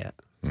walk yet.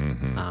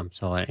 Mm-hmm.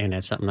 And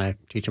it's something I'm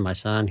teaching my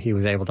son. He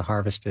was able to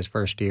harvest his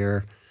first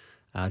deer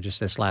just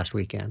this last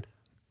weekend.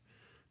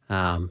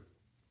 And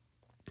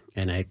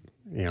I,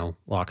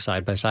 walk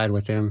side by side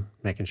with him,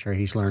 making sure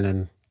he's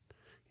learning,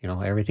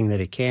 everything that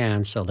he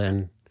can. So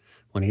then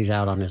when he's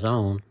out on his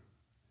own,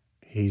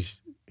 he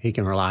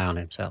can rely on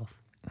himself.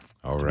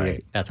 All right. To be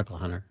an ethical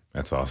hunter.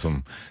 That's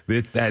awesome.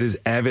 That is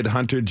avid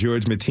hunter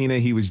George Matina.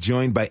 He was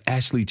joined by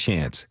Ashley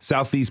Chance,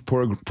 Southeast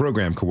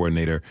Program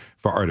Coordinator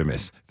for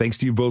Artemis. Thanks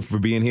to you both for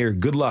being here.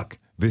 Good luck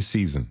this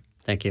season.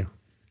 Thank you.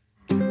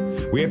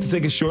 We have to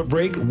take a short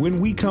break. When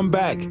we come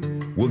back,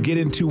 we'll get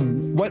into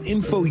what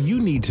info you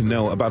need to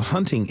know about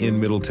hunting in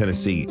Middle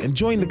Tennessee and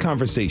join the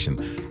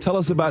conversation. Tell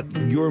us about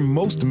your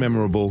most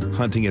memorable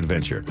hunting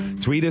adventure.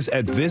 Tweet us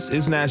at This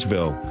Is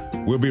Nashville.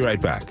 We'll be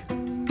right back.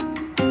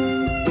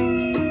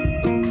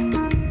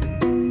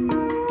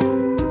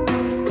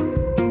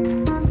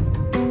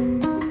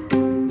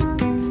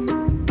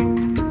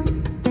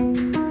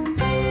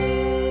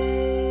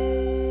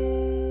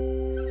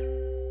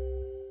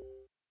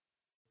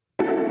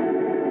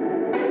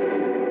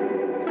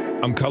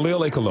 I'm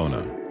Khalil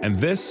Ekalona, and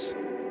this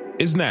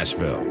is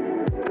Nashville.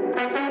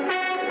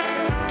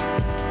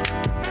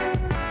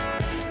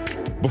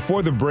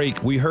 Before the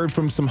break, we heard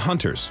from some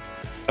hunters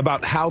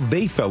about how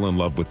they fell in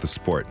love with the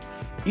sport,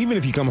 even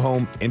if you come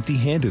home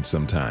empty-handed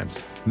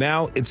sometimes.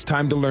 Now it's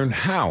time to learn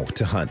how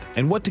to hunt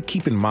and what to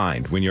keep in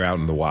mind when you're out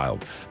in the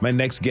wild. My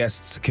next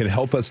guests can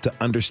help us to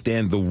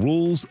understand the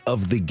rules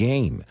of the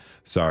game.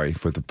 Sorry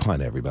for the pun,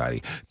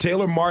 everybody.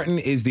 Taylor Martin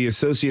is the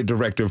Associate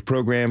Director of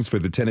Programs for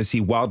the Tennessee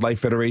Wildlife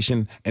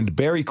Federation, and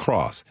Barry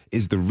Cross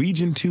is the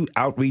Region 2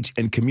 Outreach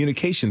and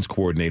Communications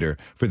Coordinator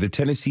for the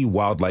Tennessee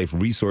Wildlife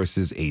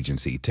Resources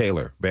Agency.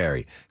 Taylor,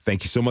 Barry,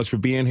 thank you so much for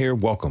being here.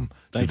 Welcome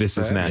to This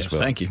Is Nashville.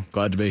 Thank you.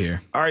 Glad to be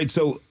here. All right,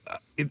 so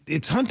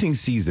it's hunting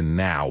season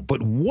now,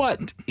 but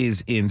what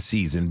is in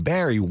season?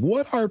 Barry,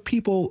 what are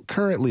people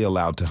currently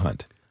allowed to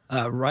hunt?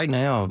 Right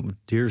now,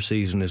 deer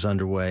season is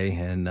underway,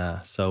 and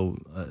so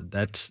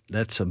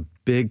that's a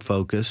big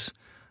focus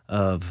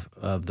of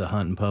the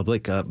hunting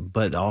public.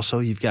 But also,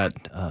 you've got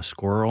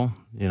squirrel.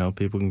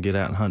 People can get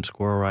out and hunt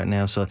squirrel right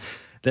now. So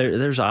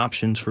there's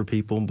options for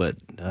people, but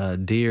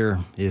deer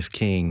is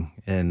king,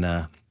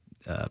 and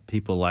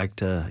people like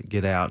to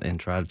get out and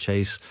try to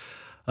chase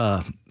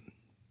a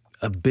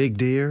big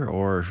deer,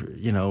 or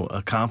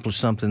accomplish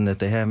something that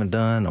they haven't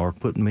done, or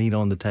put meat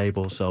on the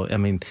table. So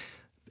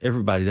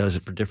everybody does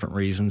it for different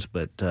reasons,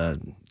 but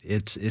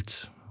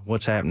it's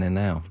what's happening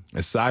now.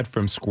 Aside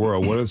from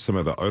squirrel, what are some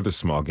of the other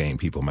small game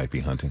people might be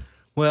hunting?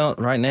 Well,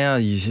 right now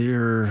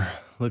you're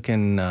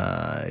looking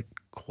at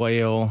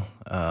quail,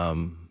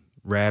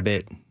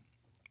 rabbit.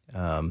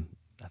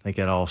 I think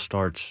it all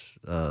starts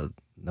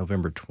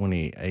November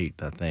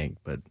 28th, I think.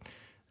 But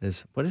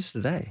what is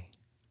today?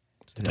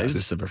 Today's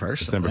December 1st.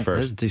 December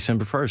 1st. It's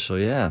December 1st, so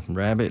yeah,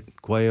 rabbit,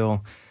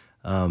 quail.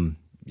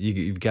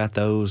 You've got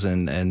those,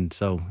 and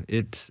so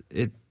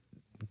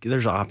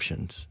there's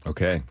options.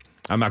 Okay.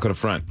 I'm not going to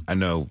front. I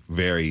know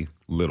very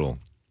little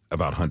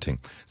about hunting.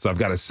 So I've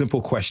got a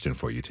simple question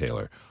for you,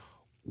 Taylor.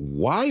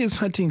 Why is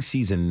hunting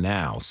season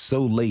now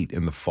so late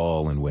in the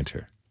fall and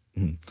winter?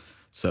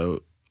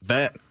 So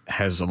that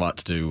has a lot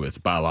to do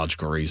with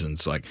biological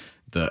reasons. Like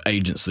the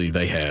agency,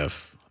 they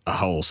have a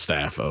whole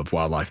staff of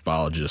wildlife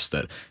biologists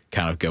that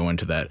kind of go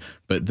into that.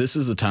 But this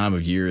is a time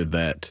of year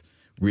that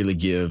really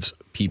gives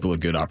people a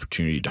good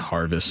opportunity to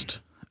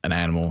harvest an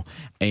animal,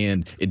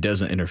 and it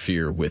doesn't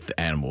interfere with the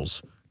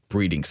animal's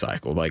breeding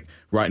cycle. Like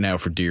right now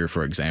for deer,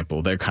 for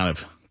example, they're kind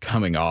of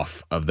coming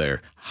off of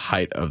their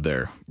height of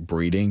their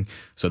breeding,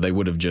 so they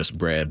would have just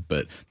bred.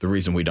 But the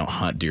reason we don't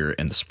hunt deer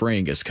in the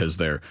spring is because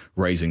they're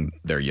raising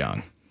their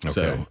young. Okay.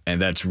 So,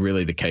 and that's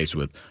really the case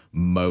with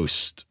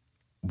most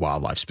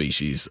wildlife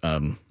species,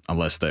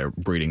 unless they're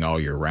breeding all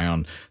year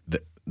round.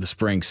 The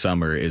spring,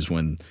 summer is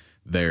when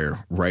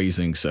they're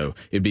raising, so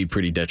it'd be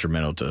pretty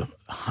detrimental to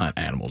hunt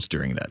animals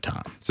during that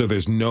time. So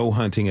there's no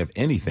hunting of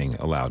anything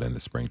allowed in the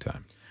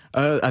springtime?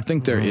 I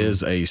think there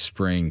is a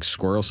spring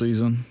squirrel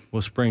season.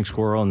 Well, spring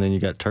squirrel, and then you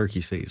got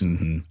turkey season.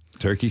 Mm-hmm.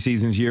 Turkey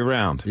season's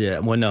year-round? Yeah,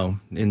 well, no,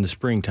 in the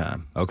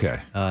springtime.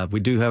 Okay. We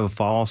do have a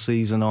fall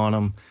season on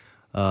them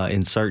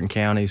in certain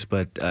counties,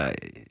 but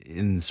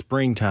in the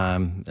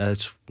springtime,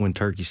 that's when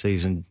turkey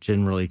season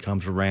generally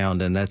comes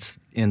around, and that's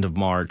end of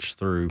March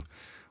through,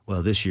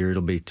 well, this year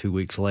it'll be 2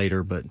 weeks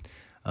later, but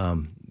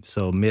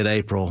so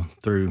mid-April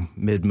through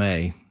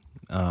mid-May.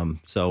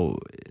 So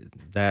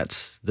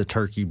that's the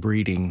turkey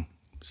breeding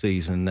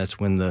season. That's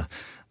when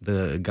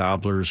the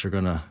gobblers are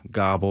going to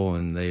gobble,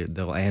 and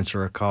they'll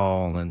answer a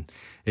call, and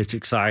it's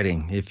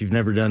exciting. If you've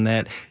never done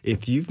that,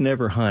 if you've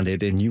never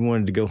hunted and you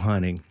wanted to go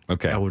hunting,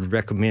 okay, I would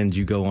recommend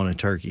you go on a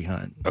turkey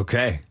hunt.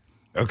 Okay.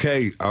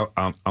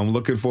 I'm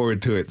looking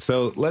forward to it.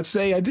 So let's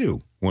say I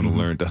do want to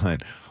learn to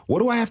hunt. What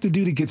do I have to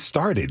do to get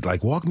started?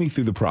 Like, walk me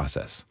through the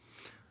process.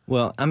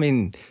 Well, I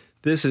mean,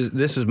 this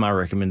is my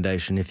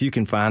recommendation. If you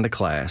can find a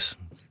class,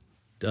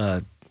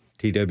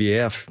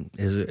 TWF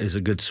is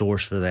a good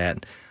source for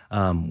that.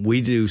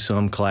 We do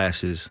some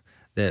classes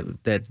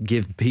that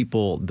give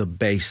people the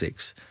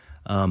basics,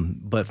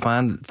 but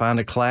find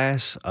a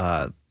class,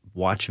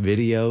 watch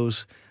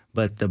videos.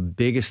 But the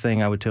biggest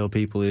thing I would tell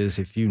people is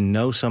if you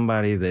know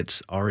somebody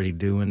that's already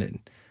doing it,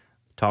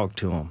 talk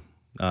to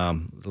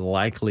them.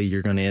 Likely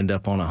you're going to end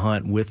up on a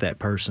hunt with that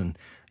person.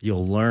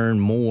 You'll learn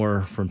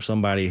more from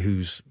somebody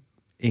who's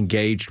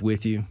engaged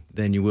with you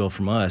than you will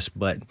from us,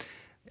 but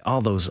all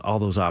those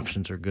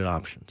options are good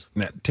options.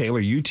 Now, Taylor,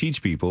 you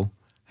teach people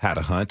how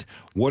to hunt.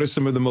 What are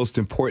some of the most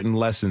important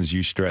lessons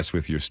you stress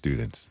with your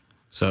students?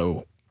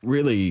 So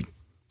really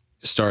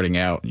starting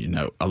out,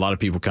 a lot of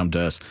people come to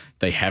us,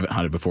 they haven't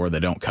hunted before, they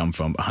don't come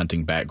from a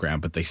hunting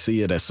background, but they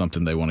see it as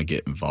something they want to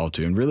get involved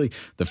to. And really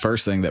the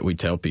first thing that we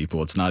tell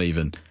people, it's not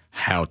even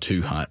how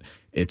to hunt,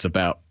 it's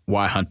about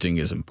why hunting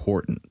is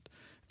important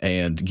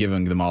and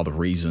giving them all the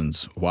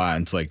reasons why.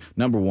 And it's like,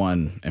 number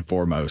one and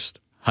foremost,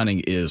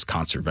 hunting is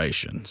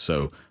conservation.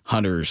 So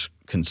hunters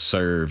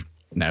conserve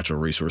natural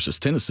resources.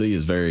 Tennessee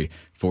is very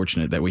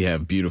fortunate that we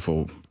have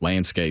beautiful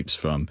landscapes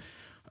from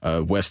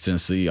West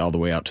Tennessee all the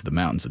way out to the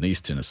mountains in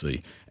East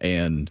Tennessee.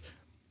 And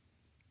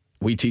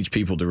we teach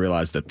people to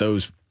realize that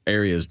those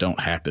areas don't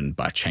happen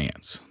by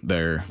chance.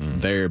 They're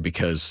there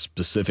because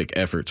specific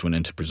efforts went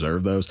in to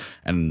preserve those.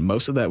 And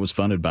most of that was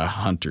funded by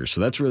hunters. So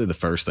that's really the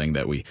first thing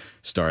that we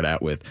start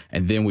out with.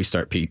 And then we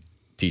start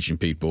teaching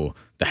people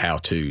the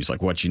how-tos,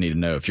 like what you need to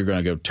know. If you're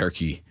going to go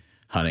turkey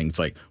hunting, it's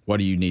like, what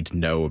do you need to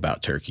know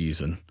about turkeys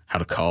and how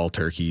to call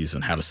turkeys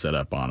and how to set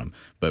up on them.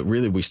 But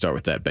really we start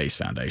with that base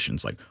foundation.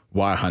 It's like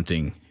why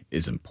hunting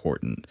is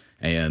important,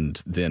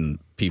 and then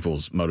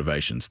people's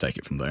motivations take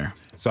it from there.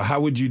 So how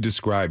would you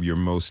describe your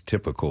most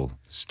typical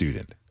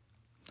student?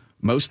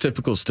 Most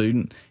typical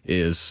student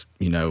is,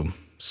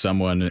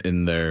 someone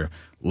in their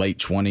late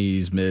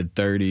 20s, mid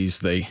 30s.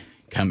 They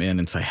come in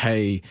and say,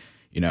 hey,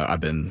 I've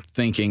been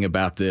thinking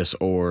about this,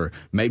 or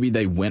maybe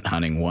they went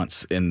hunting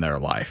once in their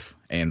life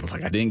and it's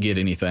like, I didn't get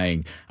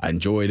anything. I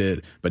enjoyed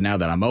it, but now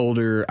that I'm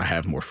older, I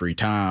have more free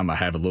time. I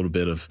have a little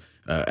bit of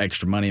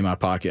extra money in my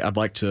pocket. I'd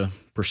like to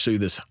pursue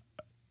this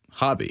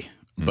hobby,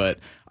 but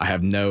I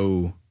have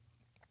no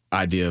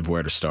idea of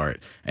where to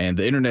start. And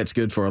the internet's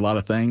good for a lot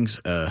of things,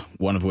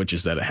 one of which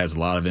is that it has a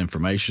lot of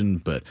information,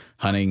 but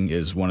hunting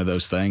is one of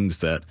those things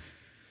that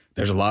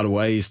there's a lot of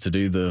ways to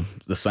do the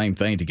same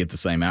thing to get the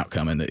same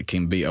outcome, and it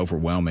can be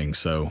overwhelming.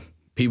 So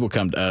people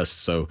come to us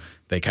so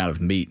they kind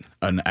of meet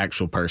an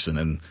actual person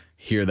and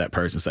hear that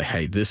person say,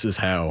 hey, this is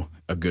how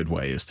a good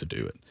way is to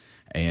do it.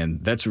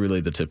 And that's really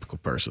the typical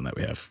person that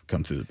we have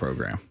come through the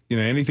program. You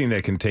know, anything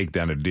that can take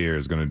down a deer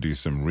is going to do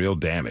some real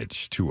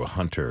damage to a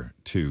hunter,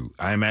 too.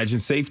 I imagine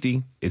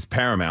safety is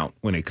paramount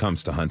when it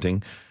comes to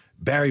hunting.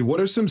 Barry,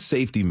 what are some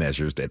safety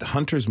measures that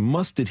hunters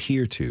must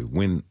adhere to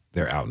when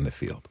they're out in the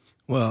field?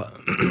 Well,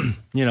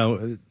 you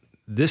know,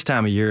 this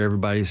time of year,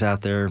 everybody's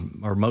out there,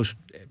 or most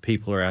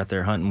people are out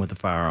there hunting with a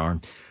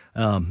firearm.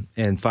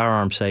 And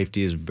firearm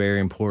safety is very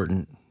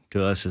important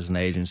to us as an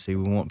agency.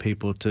 We want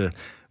people to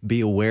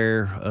be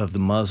aware of the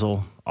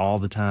muzzle all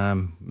the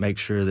time, make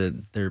sure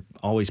that they're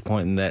always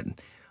pointing that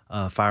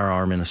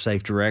firearm in a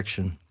safe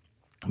direction.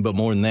 But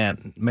more than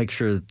that, make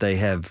sure that they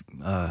have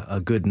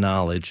a good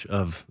knowledge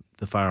of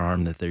the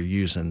firearm that they're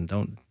using.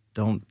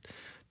 Don't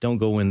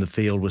go in the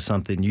field with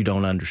something you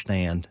don't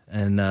understand.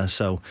 And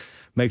so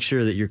make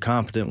sure that you're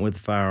competent with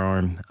the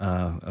firearm.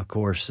 Of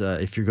course,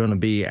 if you're going to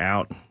be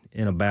out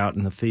and about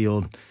in the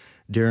field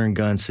during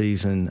gun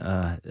season,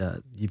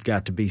 you've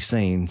got to be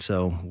seen.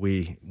 So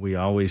we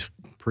always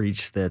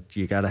preach that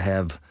you got to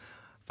have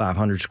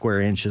 500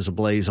 square inches of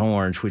blaze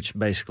orange, which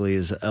basically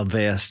is a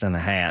vest and a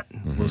hat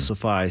will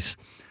suffice,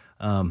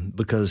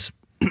 because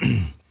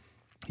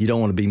you don't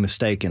want to be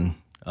mistaken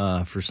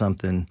for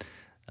something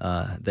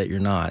that you're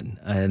not.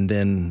 And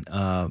then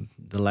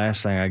the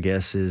last thing, I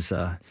guess, is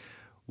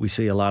we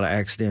see a lot of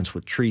accidents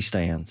with tree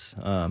stands.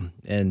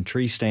 And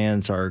tree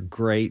stands are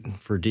great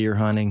for deer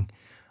hunting.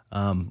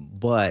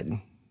 But,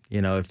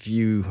 you know, if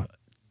you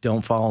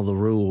don't follow the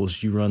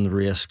rules, you run the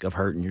risk of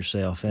hurting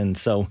yourself. And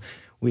so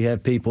we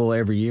have people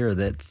every year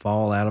that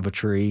fall out of a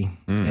tree.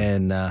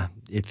 And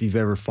if you've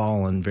ever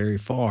fallen very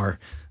far,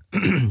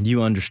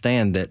 you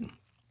understand that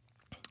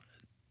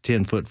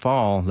 10-foot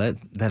fall,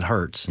 that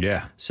hurts.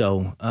 Yeah.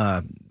 So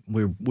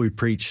we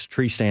preach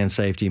tree stand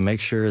safety. Make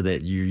sure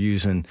that you're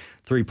using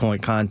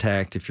 3-point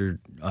contact if you're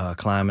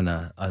climbing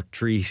a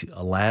tree,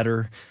 a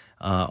ladder.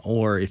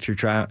 Or if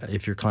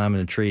you're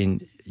climbing a tree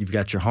and you've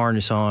got your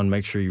harness on,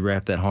 make sure you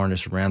wrap that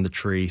harness around the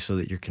tree so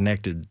that you're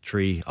connected to the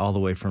tree all the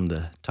way from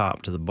the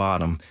top to the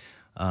bottom.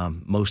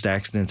 Most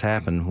accidents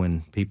happen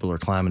when people are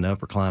climbing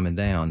up or climbing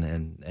down,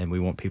 and we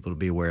want people to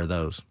be aware of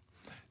those.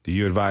 Do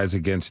you advise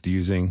against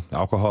using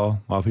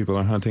alcohol while people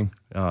are hunting?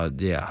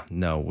 Yeah,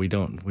 no, we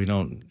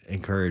don't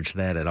encourage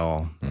that at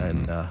all.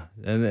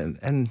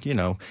 And you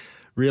know,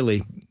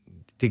 really,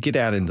 to get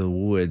out into the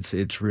woods,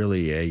 it's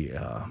really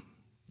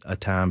a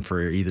time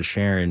for either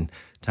sharing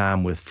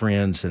time with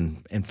friends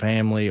and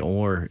family,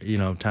 or, you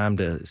know, time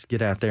to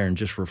get out there and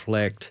just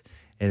reflect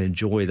and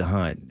enjoy the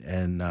hunt,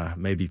 and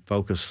maybe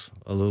focus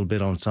a little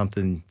bit on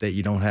something that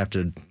you don't have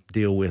to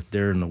deal with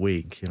during the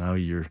week. You know,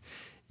 you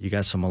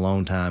got some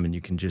alone time and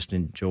you can just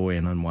enjoy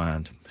and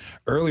unwind.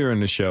 Earlier in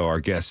the show, our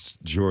guests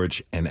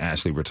George and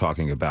Ashley were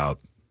talking about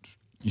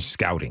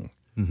scouting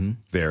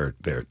their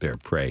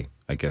prey,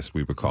 I guess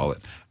we would call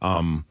it.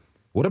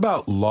 What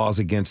about laws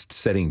against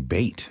setting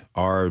bait?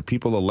 Are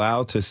people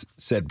allowed to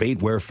set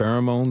bait, wear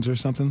pheromones or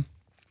something?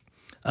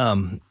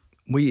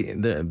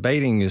 The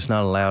baiting is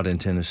not allowed in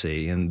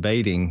Tennessee, and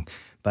baiting,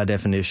 by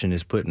definition,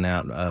 is putting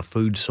out a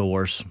food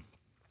source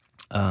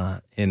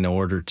in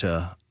order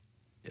to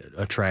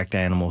attract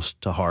animals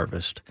to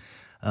harvest.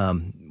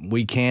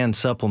 We can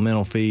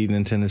supplemental feed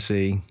in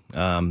Tennessee,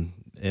 and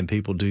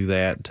people do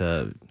that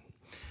to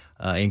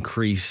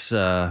increase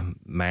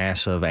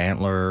mass of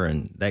antler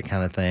and that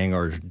kind of thing,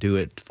 or do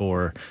it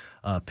for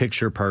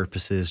picture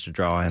purposes to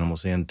draw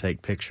animals in,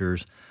 take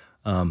pictures.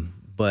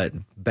 But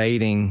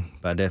baiting,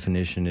 by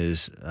definition,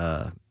 is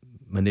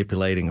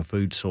manipulating a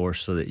food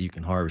source so that you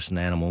can harvest an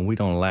animal, and we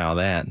don't allow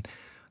that.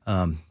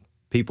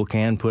 People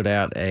can put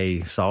out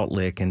a salt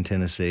lick in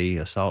Tennessee.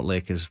 A salt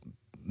lick is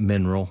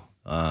mineral.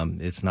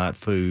 It's not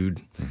food,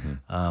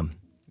 and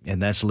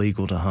that's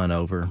legal to hunt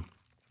over.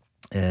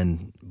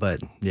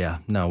 But yeah,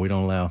 no, we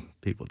don't allow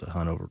people to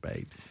hunt over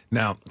bait.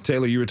 Now,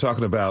 Taylor, you were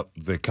talking about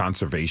the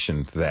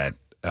conservation that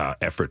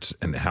efforts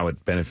and how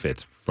it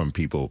benefits from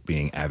people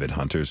being avid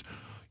hunters.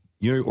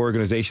 Your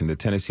organization, the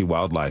Tennessee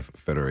Wildlife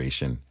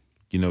Federation,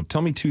 you know,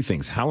 tell me two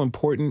things. How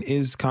important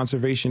is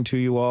conservation to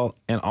you all?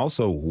 And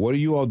also, what are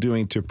you all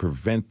doing to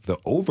prevent the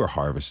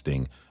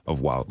overharvesting of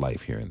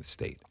wildlife here in the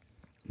state?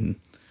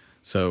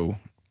 So,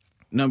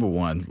 number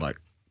one, like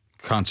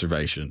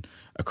conservation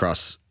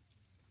across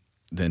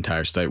the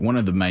entire state. One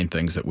of the main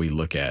things that we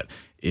look at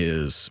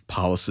is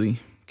policy,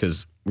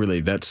 because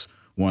really that's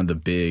one of the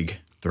big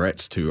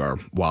threats to our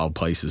wild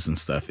places and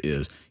stuff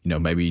is, you know,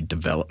 maybe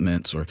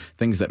developments or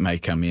things that may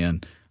come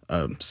in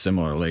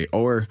similarly,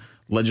 or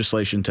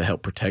legislation to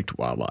help protect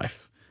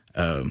wildlife.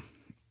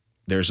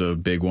 There's a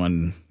big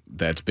one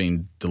that's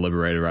being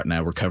deliberated right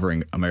now. We're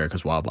covering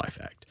America's Wildlife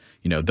Act.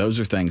 You know, those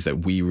are things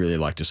that we really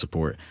like to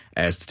support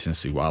as the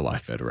Tennessee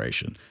Wildlife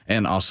Federation,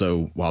 and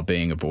also while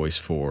being a voice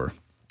for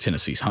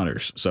Tennessee's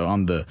hunters. So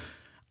on the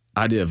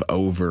idea of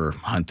over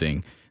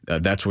hunting,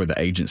 that's where the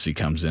agency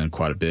comes in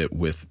quite a bit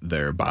with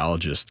their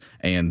biologists.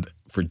 And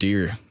for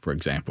deer, for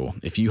example,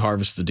 if you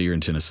harvest a deer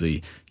in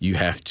Tennessee, you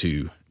have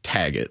to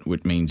tag it,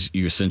 which means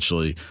you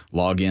essentially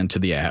log into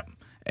the app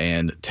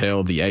and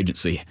tell the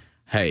agency,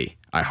 hey,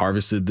 I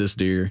harvested this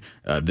deer.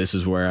 This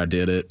is where I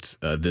did it.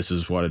 This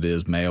is what it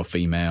is, male,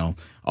 female,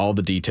 all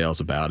the details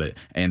about it.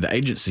 And the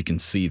agency can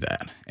see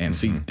that and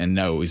see and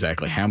know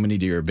exactly how many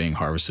deer are being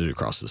harvested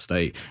across the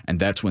state. And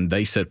that's when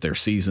they set their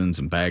seasons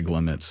and bag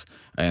limits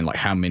and like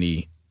how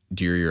many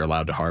deer you're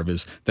allowed to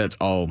harvest. That's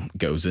all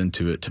goes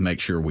into it to make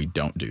sure we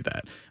don't do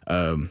that.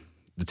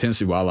 The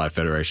Tennessee Wildlife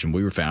Federation,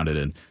 we were founded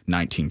in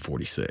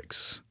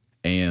 1946.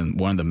 And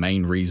one of the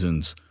main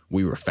reasons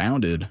we were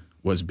founded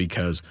was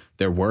because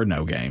there were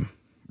no game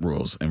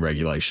rules and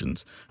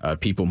regulations.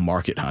 People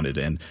market hunted,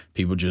 and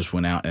people just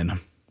went out and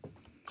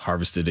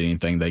harvested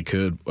anything they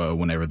could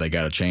whenever they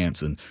got a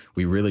chance. And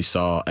we really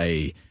saw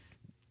a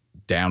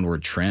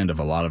downward trend of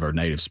a lot of our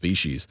native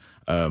species.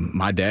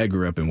 My dad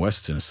grew up in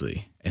West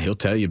Tennessee, and he'll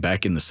tell you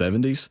back in the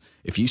 70s,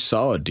 if you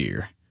saw a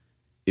deer,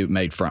 it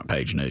made front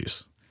page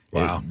news.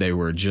 Wow. They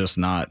were just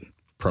not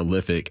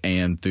prolific,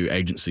 and through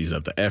agencies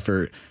of the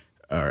effort,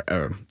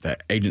 the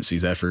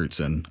agency's efforts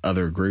and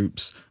other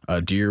groups,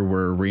 deer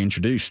were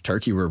reintroduced,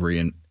 turkey were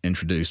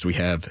reintroduced. We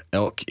have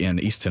elk in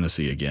East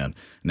Tennessee again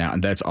now,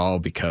 and that's all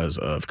because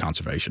of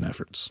conservation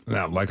efforts.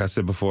 Now, like I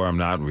said before, I'm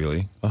not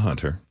really a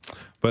hunter,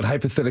 but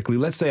hypothetically,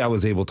 let's say I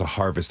was able to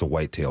harvest a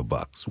white-tailed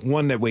buck,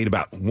 one that weighed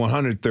about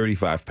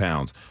 135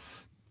 pounds.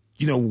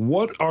 You know,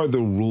 what are the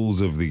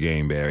rules of the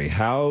game, Barry?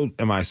 How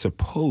am I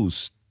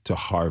supposed to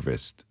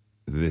harvest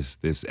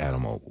this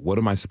animal? What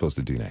am I supposed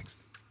to do next?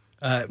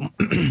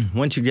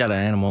 Once you've got an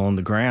animal on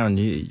the ground,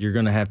 you're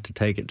going to have to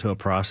take it to a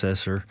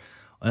processor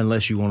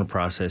unless you want to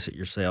process it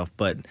yourself.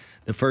 But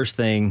the first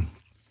thing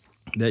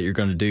that you're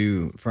going to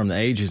do from the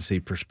agency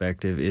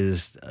perspective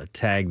is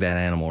tag that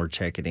animal or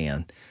check it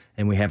in.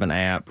 And we have an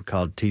app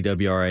called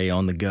TWRA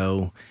on the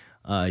go.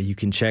 You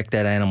can check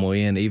that animal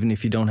in. Even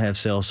if you don't have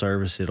cell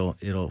service,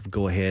 it'll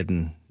go ahead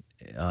and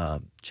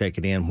check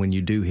it in when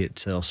you do hit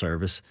cell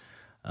service.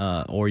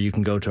 Or you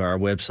can go to our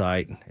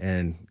website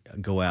and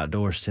go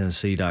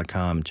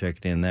outdoorstennessee.com and check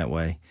it in that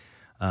way.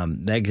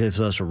 That gives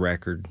us a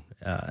record,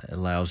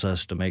 allows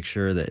us to make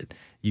sure that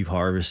you've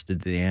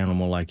harvested the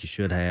animal like you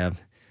should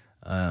have.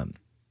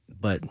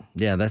 But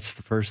yeah, that's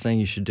the first thing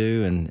you should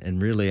do.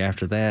 And really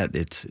after that,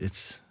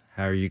 it's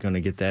how are you going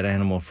to get that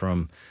animal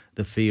from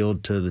the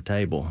field to the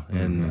table,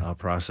 and a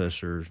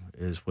processor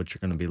is what you're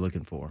going to be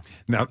looking for.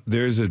 Now,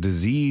 there's a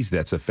disease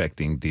that's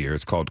affecting deer.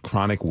 It's called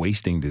chronic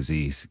wasting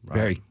disease. Right.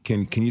 Barry,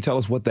 can you tell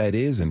us what that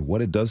is and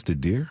what it does to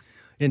deer?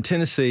 In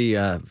Tennessee,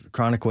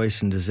 chronic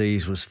wasting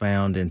disease was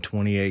found in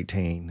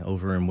 2018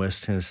 over in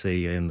West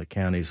Tennessee in the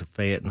counties of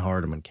Fayette and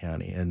Hardeman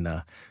County.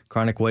 And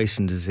chronic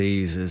wasting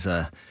disease is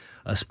a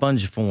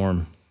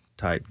spongiform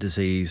type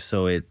disease,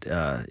 so it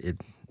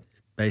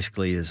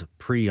basically is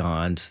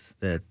prions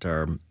that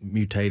are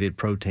mutated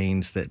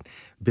proteins that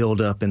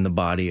build up in the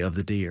body of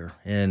the deer.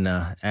 And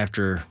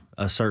after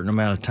a certain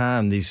amount of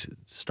time, these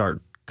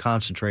start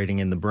concentrating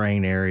in the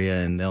brain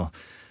area, and they'll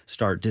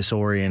start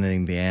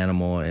disorienting the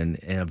animal, and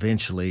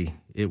eventually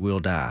it will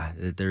die.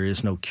 There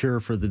is no cure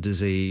for the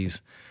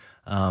disease.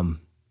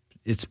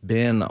 It's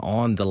been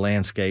on the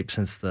landscape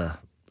since the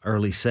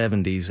early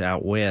 70s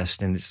out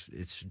west, and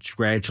it's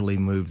gradually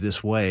moved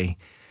this way.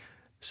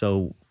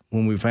 So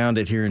when we found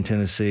it here in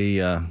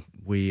Tennessee,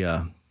 we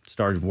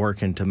started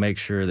working to make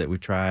sure that we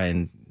try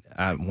and,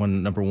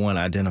 number one,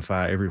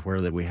 identify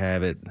everywhere that we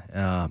have it,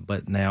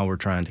 but now we're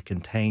trying to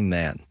contain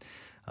that.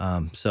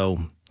 So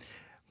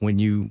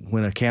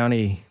when a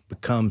county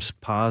becomes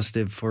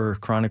positive for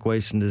chronic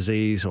wasting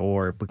disease,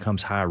 or it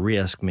becomes high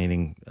risk,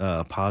 meaning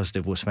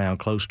positive was found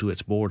close to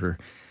its border,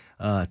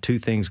 two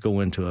things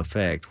go into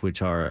effect,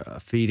 which are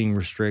feeding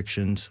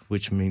restrictions,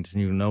 which means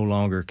you no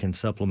longer can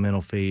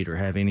supplemental feed or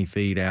have any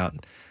feed out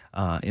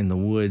in the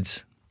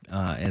woods,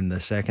 and the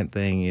second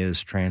thing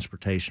is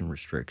transportation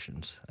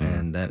restrictions.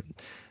 And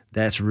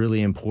that's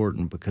really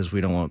important because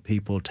we don't want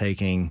people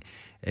taking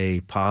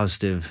a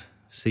positive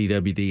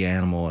CWD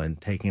animal and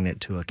taking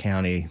it to a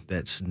county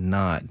that's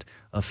not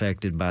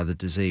affected by the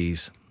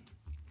disease.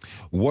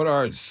 What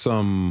are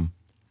some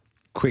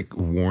quick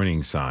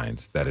warning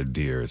signs that a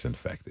deer is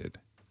infected?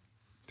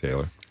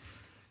 Taylor?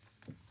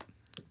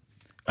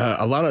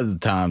 A lot of the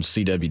times,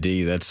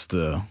 CWD, that's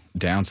the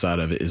downside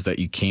of it, is that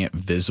you can't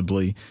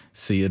visibly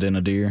see it in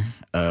a deer.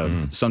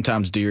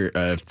 Sometimes deer,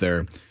 if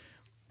they're,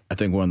 I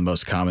think one of the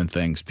most common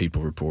things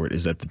people report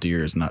is that the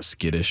deer is not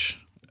skittish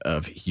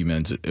of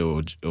humans. It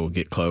will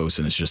get close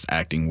and it's just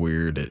acting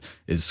weird. It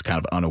is kind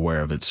of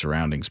unaware of its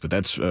surroundings. But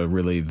that's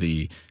really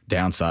the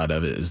downside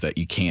of it, is that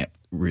you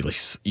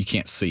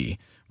can't see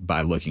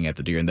by looking at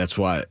the deer. And that's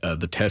why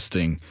the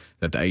testing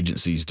that the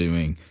agency is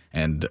doing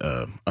and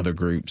other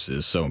groups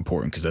is so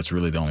important, because that's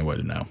really the only way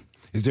to know.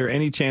 Is there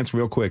any chance,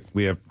 real quick,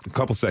 we have a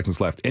couple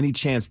seconds left, any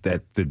chance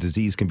that the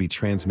disease can be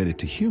transmitted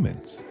to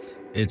humans?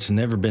 It's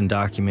never been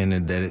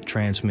documented that it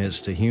transmits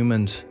to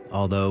humans,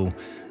 although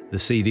the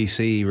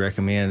CDC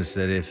recommends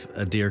that if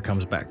a deer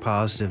comes back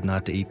positive,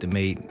 not to eat the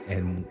meat,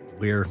 and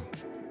we're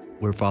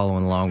we're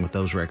following along with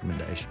those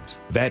recommendations.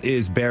 That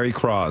is Barry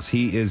Cross.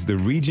 He is the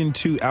Region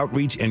 2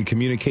 Outreach and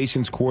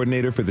Communications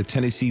Coordinator for the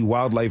Tennessee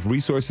Wildlife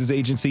Resources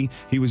Agency.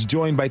 He was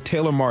joined by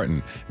Taylor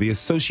Martin, the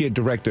Associate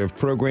Director of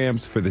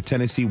Programs for the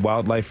Tennessee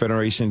Wildlife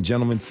Federation.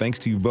 Gentlemen, thanks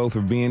to you both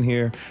for being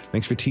here.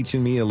 Thanks for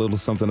teaching me a little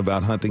something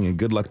about hunting, and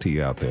good luck to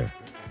you out there.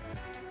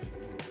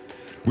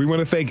 We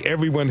want to thank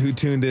everyone who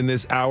tuned in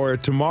this hour.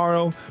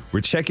 Tomorrow, we're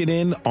checking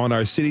in on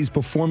our city's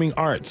performing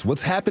arts.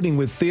 What's happening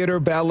with theater,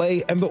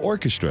 ballet, and the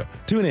orchestra?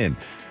 Tune in.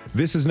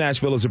 This is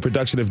Nashville is a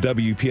production of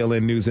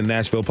WPLN News and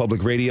Nashville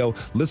Public Radio.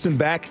 Listen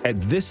back at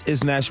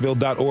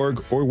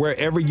thisisnashville.org or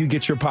wherever you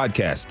get your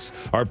podcasts.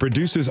 Our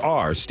producers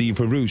are Steve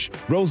Harouche,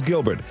 Rose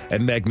Gilbert,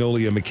 and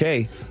Magnolia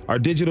McKay. Our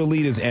digital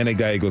lead is Anna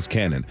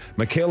Gallegos-Cannon.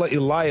 Michaela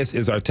Elias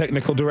is our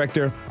technical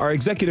director. Our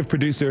executive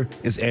producer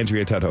is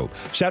Andrea Tudhope.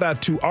 Shout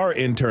out to our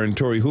intern,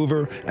 Tori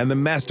Hoover, and the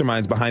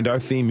masterminds behind our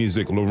theme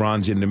music,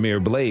 Laurent and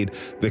Namir Blade.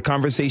 The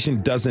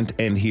conversation doesn't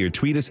end here.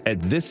 Tweet us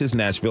at This Is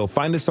Nashville.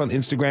 Find us on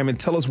Instagram and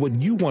tell us what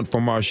you want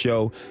from our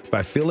show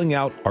by filling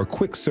out our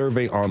quick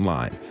survey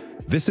online.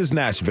 This is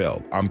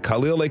Nashville. I'm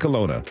Khalil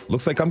Ekalona.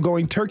 Looks like I'm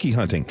going turkey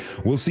hunting.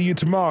 We'll see you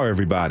tomorrow,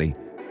 everybody,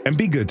 and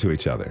be good to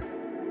each other.